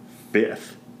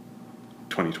 5th,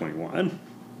 2021.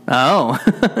 Oh.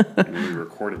 And we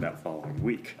recorded that following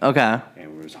week. Okay.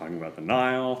 And we were talking about the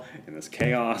Nile and this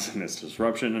chaos and this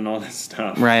disruption and all this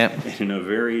stuff. Right. And in a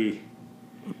very...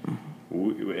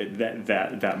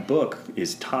 That book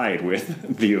is tied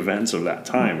with the events of that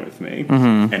time with me.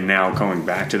 Mm-hmm. And now going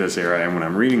back to this era, and when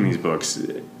I'm reading these books,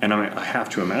 and I have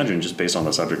to imagine, just based on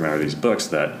the subject matter of these books,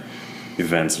 that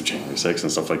events of January 6th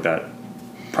and stuff like that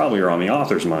probably are on the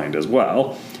author's mind as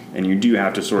well, and you do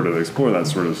have to sort of explore that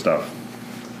sort of stuff.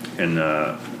 And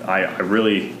I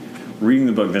really, reading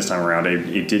the book this time around,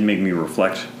 it did make me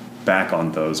reflect back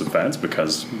on those events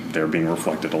because they're being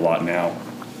reflected a lot now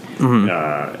in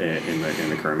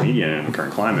the current media and the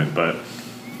current climate. But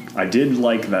I did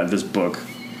like that this book,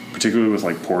 particularly with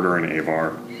like Porter and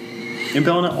Avar and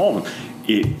Bell and all of them,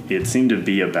 it seemed to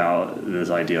be about this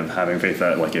idea of having faith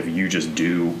that, like, if you just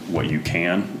do what you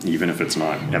can, even if it's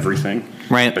not everything,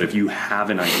 right? But if you have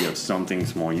an idea of something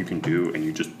small you can do and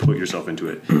you just put yourself into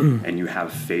it and you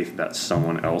have faith that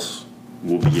someone else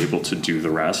will be able to do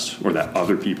the rest, or that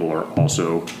other people are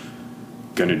also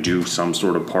going to do some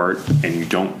sort of part, and you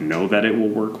don't know that it will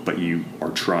work, but you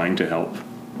are trying to help,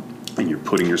 and you're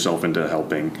putting yourself into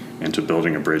helping and to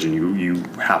building a bridge, and you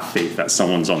have faith that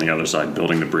someone's on the other side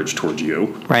building the bridge towards you,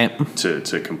 right,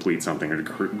 to complete something or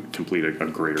to complete a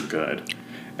greater good.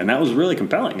 And that was really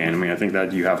compelling. And I mean, I think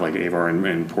that you have like Avar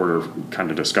and Porter kind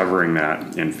of discovering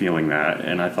that and feeling that,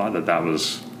 and I thought that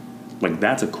was like,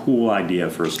 that's a cool idea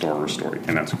for a Star Wars story,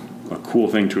 and that's a cool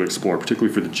thing to explore,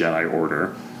 particularly for the Jedi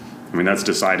Order. I mean, that's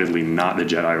decidedly not the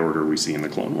Jedi Order we see in the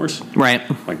Clone Wars. Right.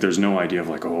 Like, there's no idea of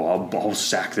like, oh, I'll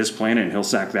sack this planet and he'll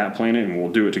sack that planet and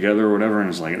we'll do it together or whatever. And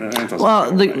it's like, that doesn't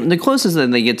well, the closest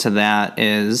that they get to that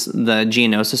is the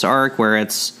Geonosis arc, where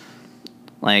it's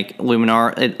like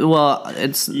Luminar.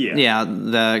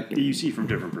 You see from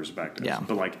different perspectives. Yeah.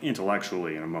 But like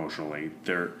intellectually and emotionally,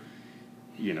 they're,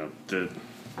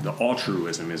 the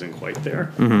altruism isn't quite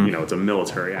there. Mm-hmm. It's a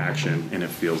military action, and it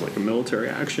feels like a military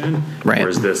action. Right.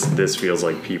 Whereas this feels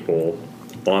like people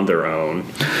on their own,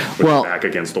 back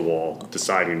against the wall,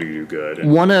 deciding to do good.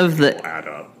 And one of add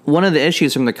up. One of the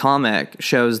issues from the comic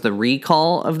shows the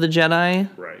recall of the Jedi.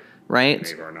 Right. And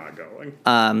they are not going.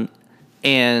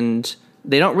 And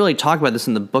they don't really talk about this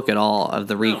in the book at all, of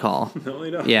the recall. No,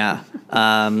 they don't. Yeah.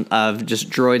 Of just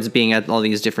droids being at all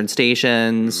these different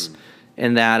stations.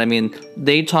 And that, I mean,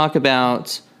 they talk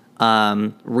about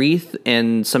Wreath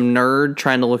and some nerd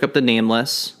trying to look up the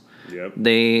Nameless. Yep.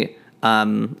 They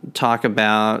talk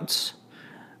about...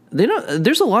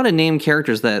 There's a lot of named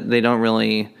characters that they don't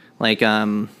really... Like,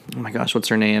 oh my gosh, what's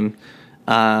her name?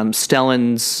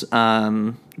 Stellan's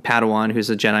Padawan,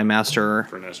 who's a Jedi Master.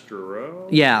 Vernestra.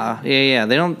 Yeah.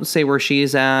 They don't say where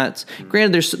she's at.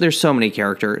 Granted, there's so many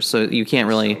characters, so you can't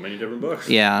really... So many different books.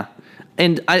 Yeah.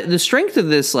 And the strength of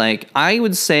this, like, I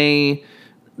would say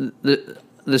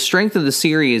the strength of the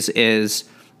series is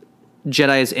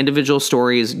Jedi's individual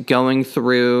stories going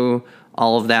through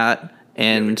all of that.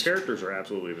 And the characters are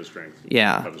absolutely the strength.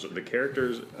 Yeah. Of the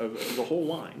characters of the whole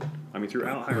line. I mean,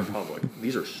 throughout High Republic,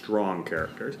 these are strong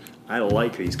characters. I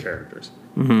like these characters.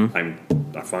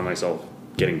 Mm-hmm. I find myself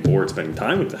getting bored spending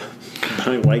time with them.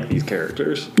 I like these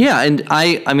characters. Yeah, and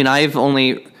I mean,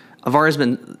 Avar's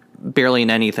been barely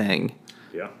in anything.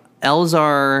 Yeah.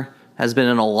 Elzar has been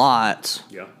in a lot.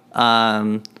 Yeah.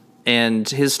 And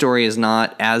his story is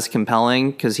not as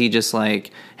compelling because he just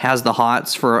like has the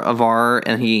hots for Avar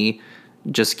and he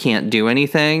just can't do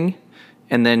anything.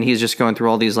 And then he's just going through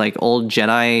all these like old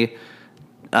Jedi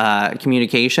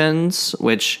communications,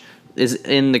 which is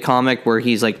in the comic where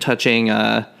he's like touching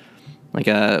functionally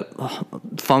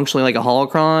like a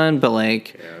holocron, but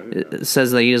like it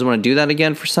says that he doesn't want to do that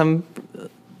again for some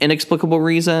inexplicable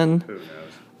reason. Who knows?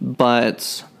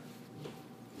 But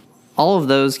all of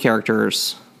those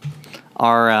characters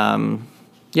are, I don't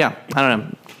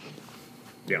know.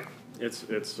 Yeah, it's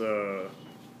a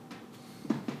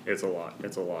lot.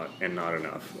 It's a lot, and not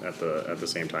enough at the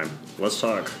same time. Let's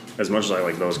talk. As much as I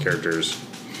like those characters,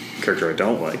 character I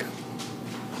don't like,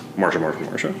 Marcia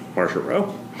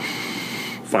Rowe.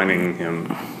 Finding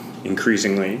him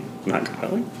increasingly not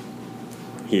compelling.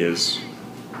 He is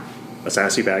a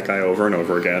sassy bad guy over and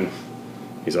over again.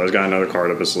 He's always got another card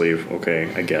up his sleeve.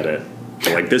 Okay, I get it.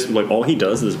 But like this, like all he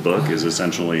does in this book is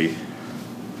essentially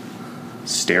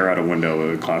stare out a window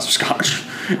at a glass of scotch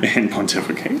and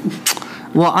pontificate.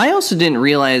 Well, I also didn't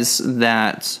realize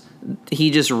that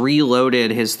he just reloaded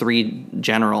his 3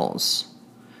 generals.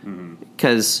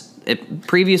 Because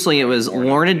previously it was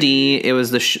Lorna D, it was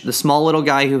the small little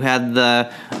guy who had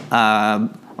the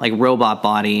like robot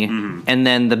body, and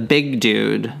then the big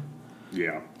dude.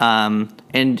 Yeah.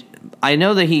 And I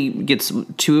know that he gets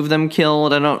 2 of them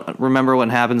killed. I don't remember what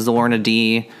happens to Lorna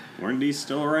D. Lorna D's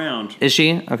still around. Is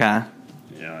she? Okay.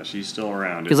 Yeah, she's still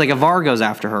around. Because like Avar goes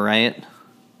after her, right?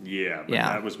 Yeah, but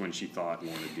that was when she thought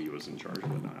Lorna D was in charge of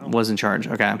the Nile. Was in charge,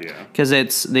 okay. Yeah.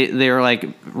 Because they're like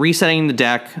resetting the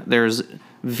deck. There's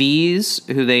V's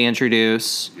who they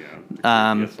introduce. Yeah,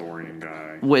 the Ithorian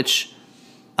guy. Which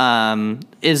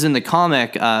is in the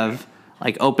comic of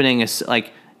like opening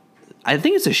like I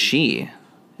think it's a she.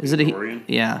 Is it a Ithorian?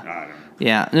 Yeah. I don't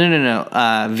know.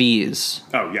 Yeah. No. V's.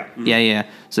 Oh, yeah. Mm-hmm. Yeah.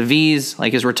 So V's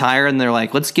like is retired and they're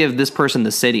like, let's give this person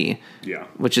the city. Yeah.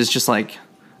 Which is just like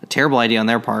a terrible idea on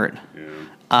their part.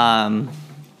 Yeah.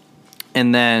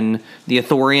 And then the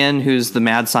Ithorian, who's the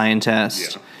mad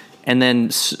scientist. Yeah. And then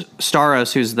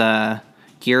Staros, who's the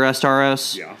Gira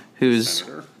Staros, who's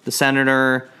the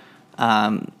senator,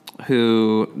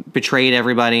 who betrayed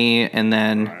everybody, and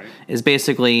then is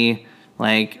basically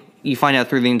like you find out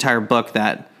through the entire book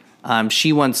that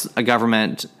she wants a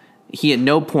government. He at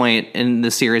no point in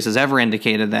the series has ever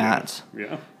indicated that.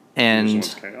 Yeah. And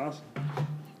chaos.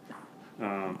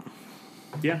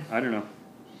 Yeah, I don't know.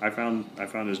 I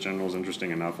found his generals interesting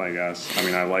enough, I guess. I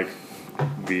mean, I like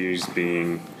these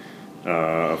being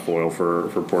a foil for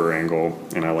Porter Angle,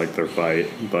 and I like their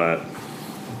fight, but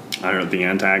I don't know, the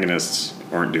antagonists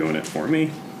aren't doing it for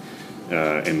me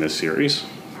in this series.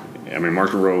 I mean,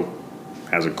 Mark Rowe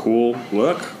has a cool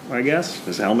look, I guess.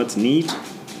 His helmet's neat.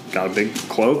 Got a big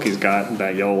cloak. He's got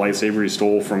that yellow lightsaber he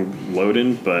stole from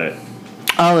Loden, but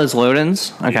Oh, those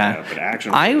load-ins. Okay. Yeah, but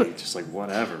actually, just like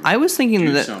whatever. I was thinking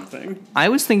do that something. I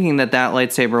was thinking that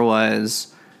lightsaber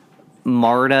was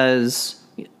Marta's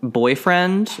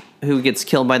boyfriend who gets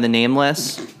killed by the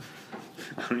Nameless.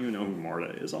 I don't even know who Marta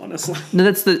is, honestly. No,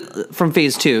 that's from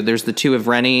Phase 2. There's the two of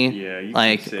Rennie. Yeah, you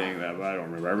like, keep saying that, but I don't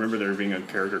remember. I remember there being a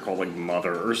character called like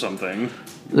Mother or something.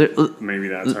 Maybe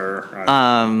that's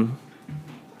her.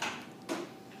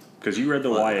 Because you read the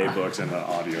YA books and the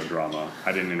audio drama.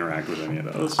 I didn't interact with any of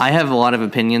those. I have a lot of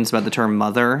opinions about the term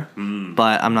mother,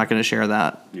 but I'm not going to share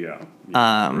that. Yeah.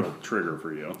 Real trigger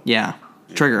for you. Yeah.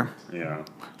 Trigger. Yeah.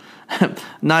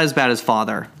 Not as bad as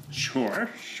father. Sure.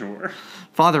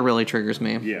 Father really triggers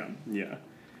me. Yeah.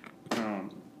 I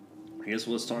guess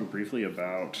let's talk briefly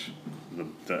about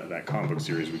that comic book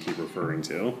series we keep referring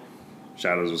to,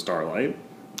 Shadows of Starlight.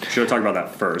 Should have talked about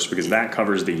that first because that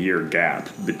covers the year gap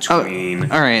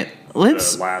between. All right,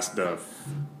 the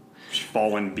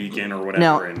Fallen Beacon or whatever.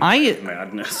 Now, and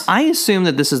Madness. I assume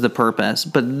that this is the purpose,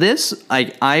 but this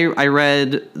I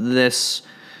read this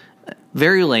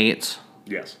very late.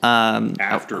 Yes.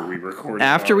 After we recorded.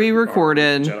 Our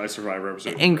Jedi Survivor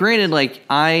episode. And granted, like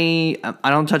I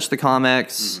don't touch the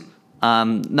comics.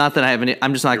 Not that I have any.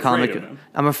 I'm just not a comic.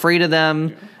 I'm afraid of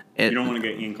them. Yeah. You don't want to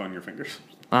get ink on your fingers.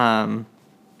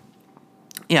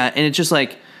 Yeah, and it's just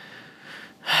like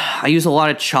I use a lot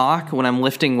of chalk when I'm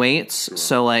lifting weights, sure.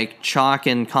 So like chalk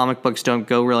and comic books don't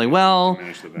go really well.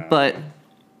 But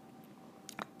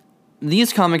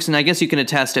these comics, and I guess you can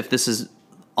attest if this is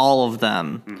all of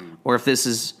them, or if this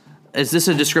is this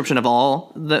a description of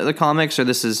all the comics, or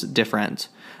this is different.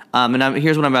 And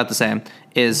here's what I'm about to say: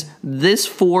 is this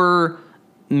 4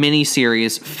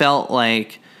 miniseries felt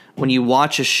like when you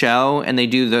watch a show and they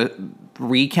do the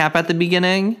recap at the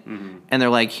beginning, and they're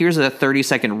like, here's a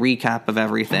 30-second recap of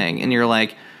everything, and you're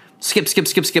like, skip,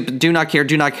 do not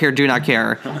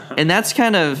care. And that's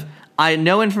kind of,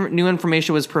 new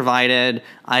information was provided.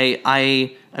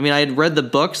 I mean, I had read the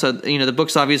book, so the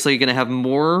book's obviously going to have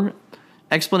more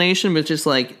explanation, but just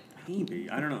like, maybe,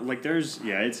 I don't know. Like, this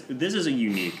is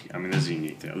unique.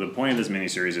 The point of this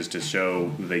miniseries is to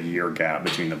show the year gap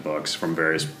between the books from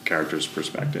various characters'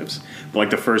 perspectives. But like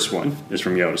the first one is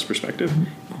from Yoda's perspective,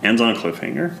 ends on a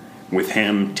cliffhanger with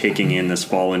him taking in this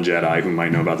fallen Jedi who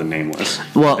might know about the Nameless.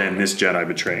 Well, then this Jedi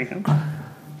betraying him.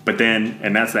 But then,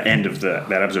 and that's the end of that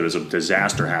episode, is a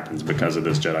disaster happens because of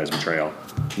this Jedi's betrayal.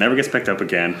 Never gets picked up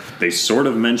again. They sort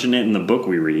of mention it in the book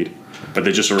we read, but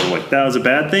they just sort of like, that was a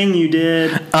bad thing you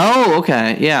did. Oh,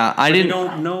 okay. Yeah, I didn't. They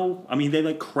don't know. I mean, they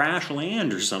like crash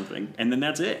land or something, and then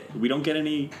that's it. We don't get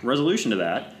any resolution to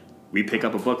that. We pick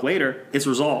up a book later. It's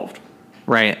resolved.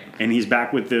 Right. And he's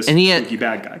back with this spooky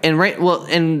bad guy.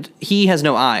 And he has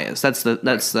no eyes. That's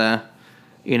the.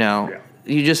 Yeah.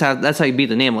 You just have, that's how you beat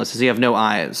the Nameless, is you have no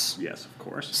eyes. Yes, of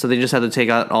course. So they just have to take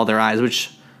out all their eyes,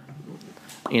 which,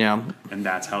 And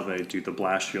that's how they do the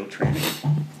blast shield training.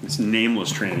 It's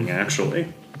Nameless training,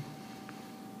 actually.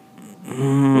 With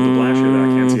the blast shield, I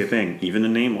can't see a thing. Even the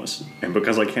Nameless. And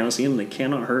because I can't see them, they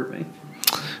cannot hurt me.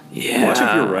 Yeah. Watch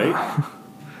if you're right.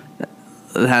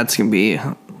 That's going to be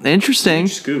interesting.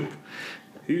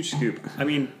 Huge scoop. I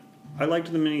mean, I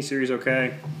liked the miniseries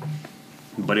okay.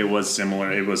 But it was similar.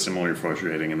 It was similarly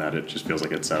frustrating in that it just feels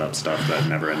like it set up stuff that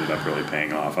never ended up really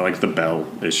paying off. I liked the Bell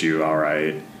issue, all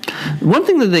right. One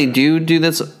thing that they do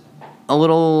that's a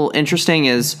little interesting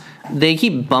is they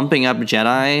keep bumping up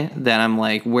Jedi that I'm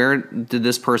like, where did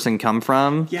this person come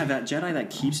from? Yeah, that Jedi that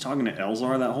keeps talking to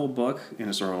Elzar that whole book, and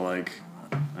it's sort of like,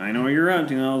 I know what you're up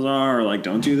to, Elzar, or like,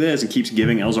 don't do this, and keeps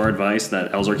giving Elzar advice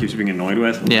that Elzar keeps being annoyed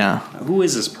with. Yeah. Who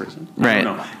is this person? Right. I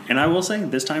don't know. And I will say,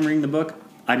 this time reading the book,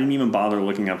 I didn't even bother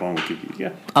looking up on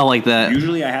Wikipedia. Oh, like that.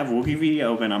 Usually I have Wikipedia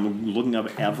open. I'm looking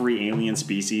up every alien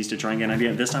species to try and get an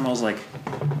idea. This time I was like,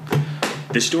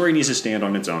 this story needs to stand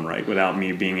on its own right without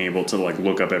me being able to like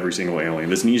look up every single alien.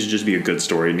 This needs to just be a good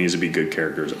story. It needs to be good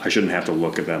characters. I shouldn't have to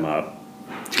look at them up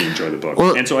to enjoy the book.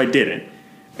 Well, and so I didn't.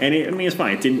 And it's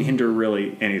fine. It didn't hinder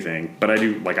really anything. But I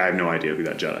have no idea who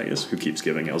that Jedi is who keeps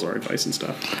giving Elzar advice and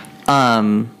stuff.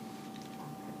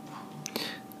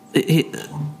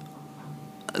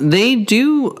 They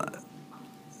do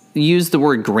use the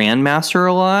word grandmaster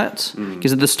a lot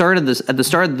because at the start of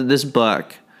this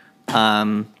book,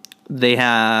 they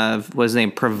have what's his name,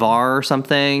 Prevar or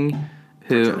something,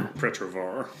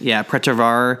 Pretravar. Yeah,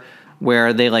 Pretravar,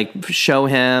 where they like show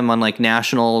him on like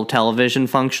national television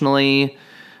functionally,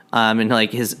 and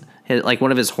like his like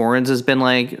one of his horns has been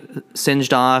like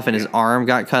singed off and his arm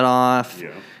got cut off,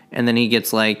 and then he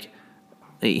gets like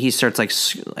he starts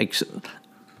like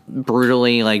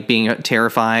brutally like being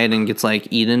terrified and gets like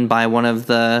eaten by one of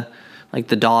the like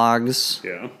the dogs.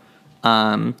 Yeah.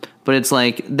 but it's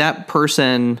like that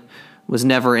person was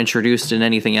never introduced in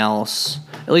anything else,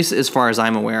 at least as far as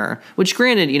I'm aware. Which,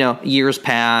 granted, years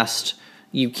passed,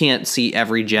 you can't see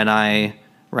every Jedi,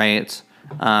 right?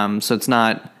 So it's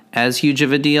not as huge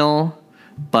of a deal,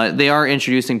 but they are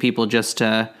introducing people just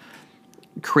to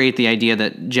create the idea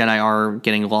that Jedi are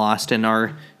getting lost and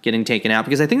are getting taken out,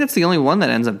 because I think that's the only one that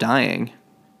ends up dying.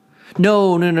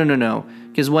 No.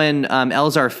 Because when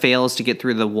Elzar fails to get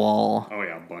through the wall. Oh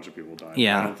yeah, a bunch of people die.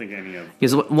 Yeah, I don't think any of.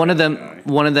 Because one of them.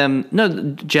 No,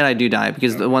 Jedi do die,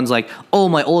 because the one's like, oh,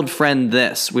 my old friend,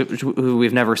 this who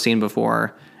we've never seen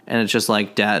before, and it's just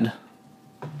like dead.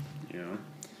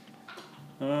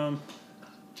 Yeah.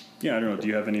 Yeah, I don't know. Do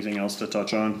you have anything else to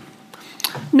touch on?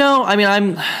 No, I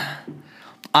mean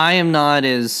I am not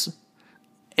as.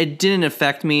 It didn't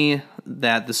affect me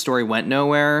that the story went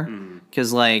nowhere,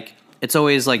 because like it's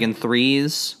always like in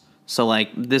threes. So like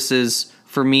this is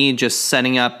for me just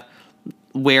setting up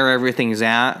where everything's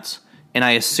at, and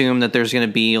I assume that there's going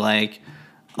to be like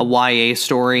a YA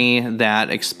story that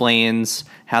explains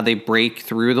how they break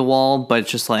through the wall, but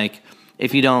it's just like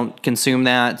if you don't consume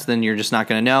that, then you're just not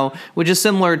going to know. Which is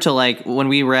similar to like when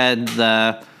we read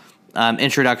the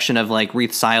introduction of like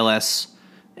Reath Silas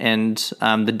and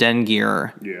the Den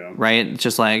Gear, right? It's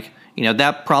just like,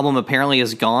 that problem apparently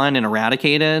is gone and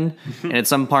eradicated, and at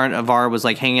some part of our was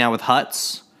like hanging out with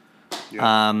Hutts.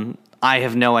 I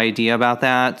have no idea about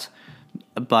that,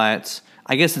 but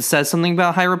I guess it says something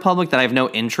about High Republic that I have no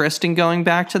interest in going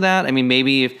back to that. I mean,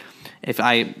 maybe if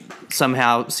I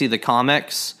somehow see the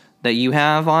comics that you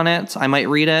have on it, I might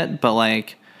read it, but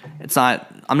like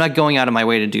I'm not going out of my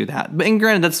way to do that. But and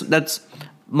granted, that's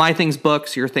my thing's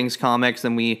books, your thing's comics,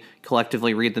 then we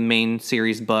collectively read the main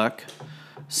series book.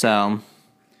 So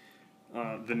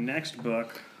the next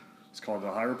book is called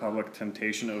The High Republic: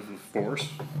 Temptation of the Force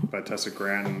by Tessa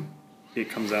Granton. It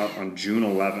comes out on June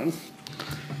 11th.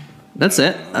 That's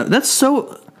it. That's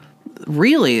so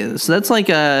really. So that's like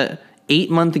a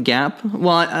 8-month gap.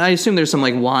 Well, I assume there's some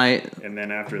like why. And then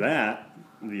after that,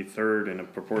 the third and a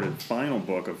purported final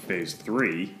book of Phase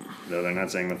 3, though they're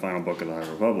not saying the final book of the High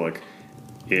Republic,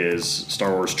 is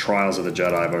Star Wars Trials of the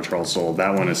Jedi by Charles Soule.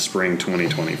 That one is spring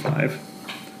 2025.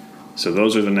 So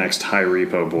those are the next High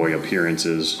Repo Boy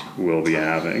appearances we'll be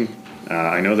having.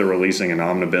 I know they're releasing an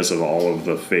omnibus of all of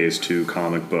the Phase 2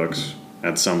 comic books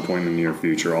at some point in the near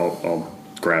future. I'll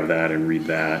grab that and read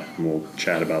that, and we'll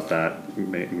chat about that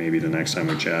maybe the next time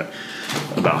we chat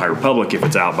about High Republic if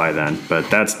it's out by then. But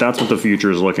that's what the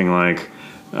future is looking like.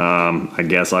 I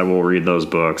guess I will read those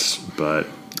books, but...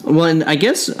 Well, and I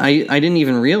guess I didn't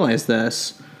even realize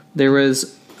this. There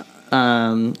was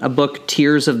a book,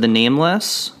 Tears of the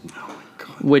Nameless,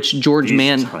 which George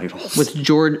Mann wrote.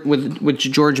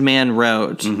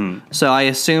 Mm-hmm. So I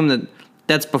assume that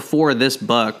that's before this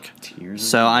book.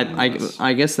 So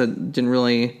I guess that didn't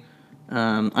really.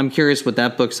 I'm curious what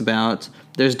that book's about.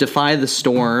 There's Defy the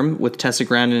Storm with Tessa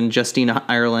Granton and Justina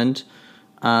Ireland,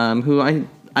 who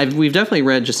we've definitely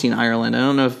read Justina Ireland. I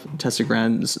don't know if Tessa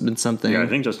Granton's been something. Yeah, I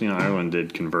think Justina Ireland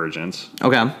did Convergence.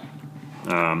 Okay.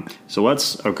 So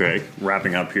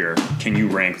wrapping up here. Can you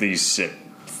rank these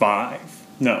 5?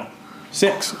 No,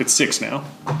 6. It's 6 now.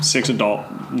 6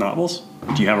 adult novels.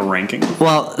 Do you have a ranking?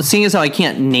 Well, seeing as how I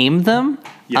can't name them,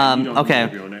 yeah, you don't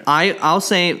okay. I'll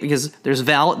say, because there's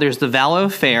the Valo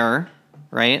Affair,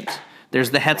 right? There's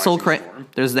the Hetzel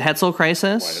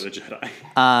Crisis. Light of the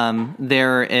Jedi.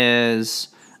 There is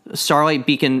Starlight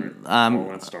Beacon.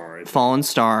 Fallen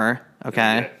Star.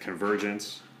 Okay.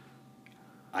 Convergence.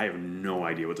 I have no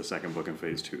idea what the second book in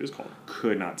Phase 2 is called.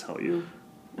 Could not tell you.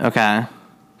 Okay.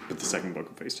 But the second book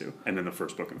in Phase 2, and then the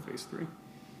first book in Phase 3.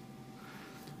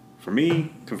 For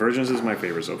me, Convergence is my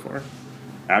favorite so far.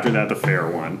 After that, the fair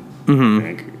one, I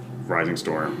think, Rising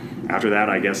Storm. After that,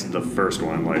 I guess the first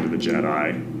one, Light of the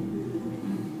Jedi.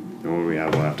 And what do we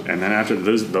have left? And then after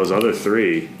those other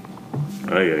 3,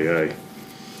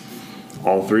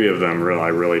 all 3 of them I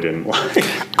really didn't like.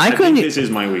 I think this is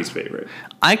my least favorite.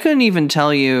 I couldn't even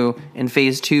tell you in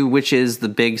Phase 2 which is the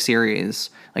big series.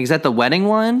 Like, is that the wedding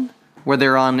one? Where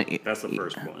they're on... That's the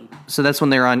first one. So that's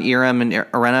when they're on Irem and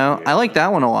Areno? Yeah. I like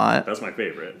that one a lot. That's my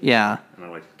favorite. Yeah. And I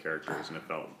like the characters, and it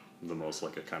felt the most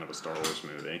like a kind of a Star Wars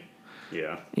movie.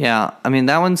 Yeah. Yeah. I mean,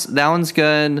 that one's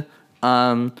good.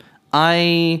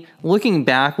 I, looking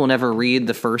back, will never read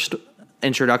the first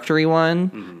introductory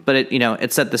one, but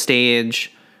it set the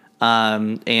stage,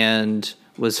 and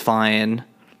was fine.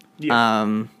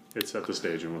 Yeah. It set the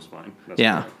stage and was fine. That's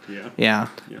correct. Yeah.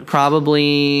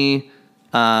 Probably...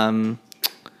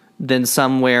 then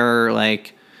somewhere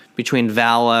like between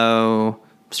Valo,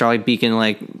 Starlight Beacon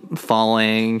like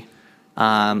falling,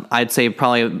 I'd say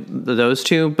probably those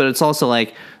two, but it's also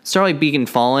like Starlight Beacon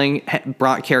Falling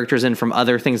brought characters in from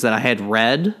other things that I had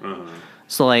read.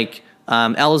 So like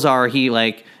Elazar, he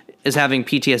like is having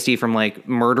PTSD from like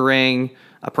murdering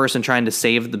a person trying to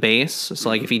save the base. So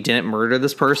like if he didn't murder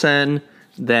this person,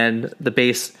 then the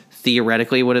base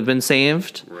theoretically would have been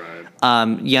saved.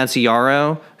 Right. Yancy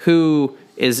Yarrow, who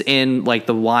is in like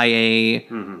the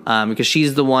YA, because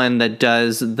she's the one that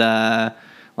does the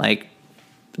like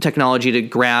technology to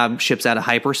grab ships out of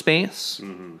hyperspace,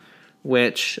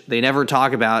 which they never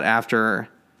talk about after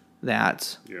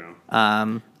that.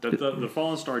 Yeah. The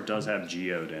Fallen Star does have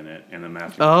Geode in it, and the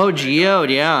Matthew. Oh, Geode,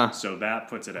 yeah. So that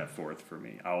puts it at fourth for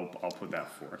me. I'll put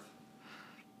that fourth,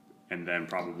 and then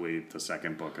probably the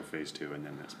second book of Phase 2, and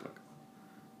then this book.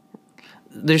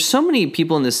 There's so many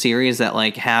people in this series that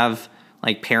like have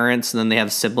like parents, and then they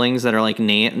have siblings that are like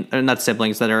not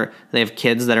siblings they have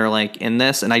kids that are like in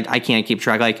this, and I can't keep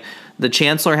track. Like the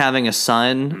Chancellor having a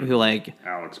son who like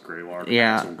Alex Greylark.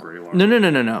 Yeah. Greylark.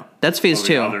 No. That's Phase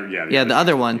 2. The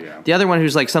other one. Yeah. The other one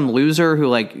who's like some loser who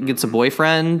like gets a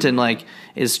boyfriend and like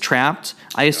is trapped.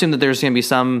 I assume that there's gonna be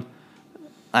some.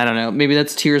 I don't know. Maybe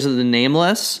that's Tears of the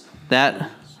Nameless.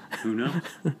 That. Who knows?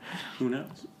 Who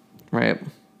knows? Right.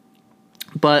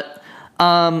 But.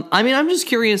 I mean, I'm just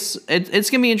curious. It's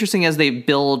going to be interesting as they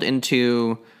build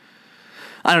into,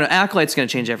 I don't know, Acolyte's going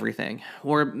to change everything.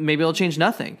 Or maybe it'll change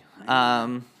nothing.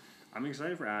 I'm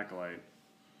excited for Acolyte.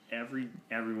 Every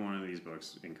one of these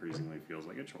books increasingly feels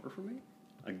like a chore for me.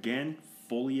 Again,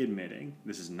 fully admitting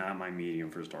this is not my medium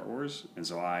for Star Wars. And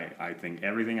so I think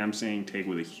everything I'm saying take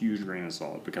with a huge grain of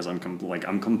salt because I'm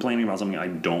complaining about something I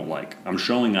don't like. I'm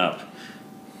showing up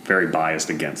very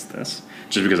biased against this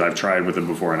just because I've tried with it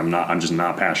before and I'm just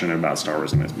not passionate about Star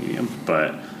Wars in this medium.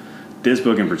 But this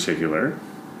book in particular,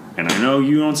 and I know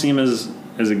you don't seem as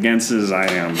against it as I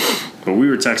am, but we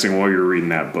were texting while you were reading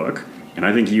that book, and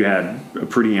I think you had a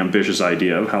pretty ambitious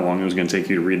idea of how long it was going to take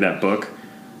you to read that book,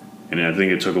 and I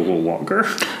think it took a little longer.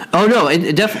 Oh no,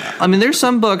 it definitely. I mean, there's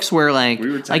some books where like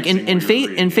in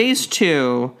Phase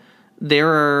 2, there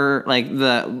are like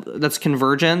that's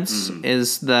Convergence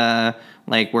is the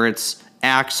like where it's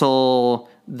Axel,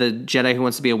 the Jedi who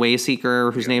wants to be a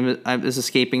Wayseeker, whose name is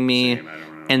escaping me,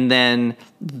 and then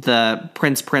the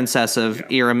Princess of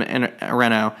Irem and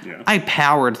Reno. Yeah. I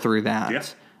powered through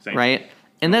that, right?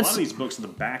 And that's a lot of these books. The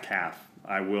back half,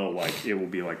 it will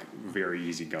be like very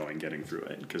easy going getting through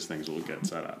it because things will get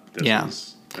set up.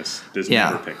 This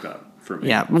never picked up for me.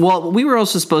 Yeah. Well, we were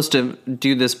also supposed to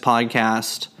do this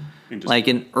podcast like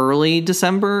in early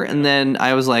December, and then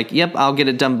I was like, yep, I'll get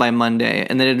it done by Monday,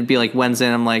 and then it'd be like Wednesday,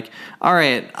 and I'm like, all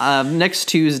right, next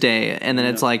Tuesday, and then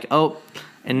it's like, oh,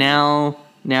 and now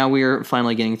we're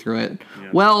finally getting through it. Yeah.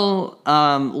 Well,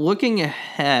 looking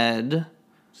ahead,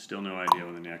 still no idea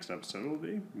when the next episode will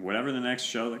be. Whatever the next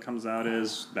show that comes out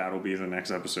is, that'll be the next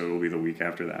episode. Will be the week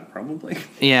after that, probably.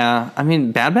 Yeah, I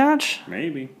mean, Bad Batch?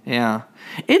 Maybe. Yeah.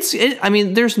 I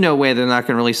mean, there's no way they're not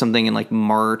going to release something in, like,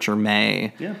 March or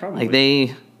May. Yeah, probably.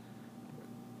 Like,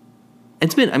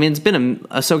 it's been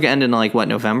Ahsoka ended in, like, what,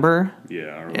 November?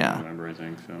 Yeah, early November, I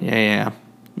think. So. Yeah.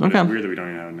 Okay. It's weird that we don't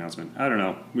even have an announcement. I don't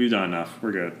know. We've done enough.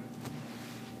 We're good.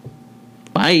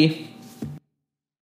 Bye.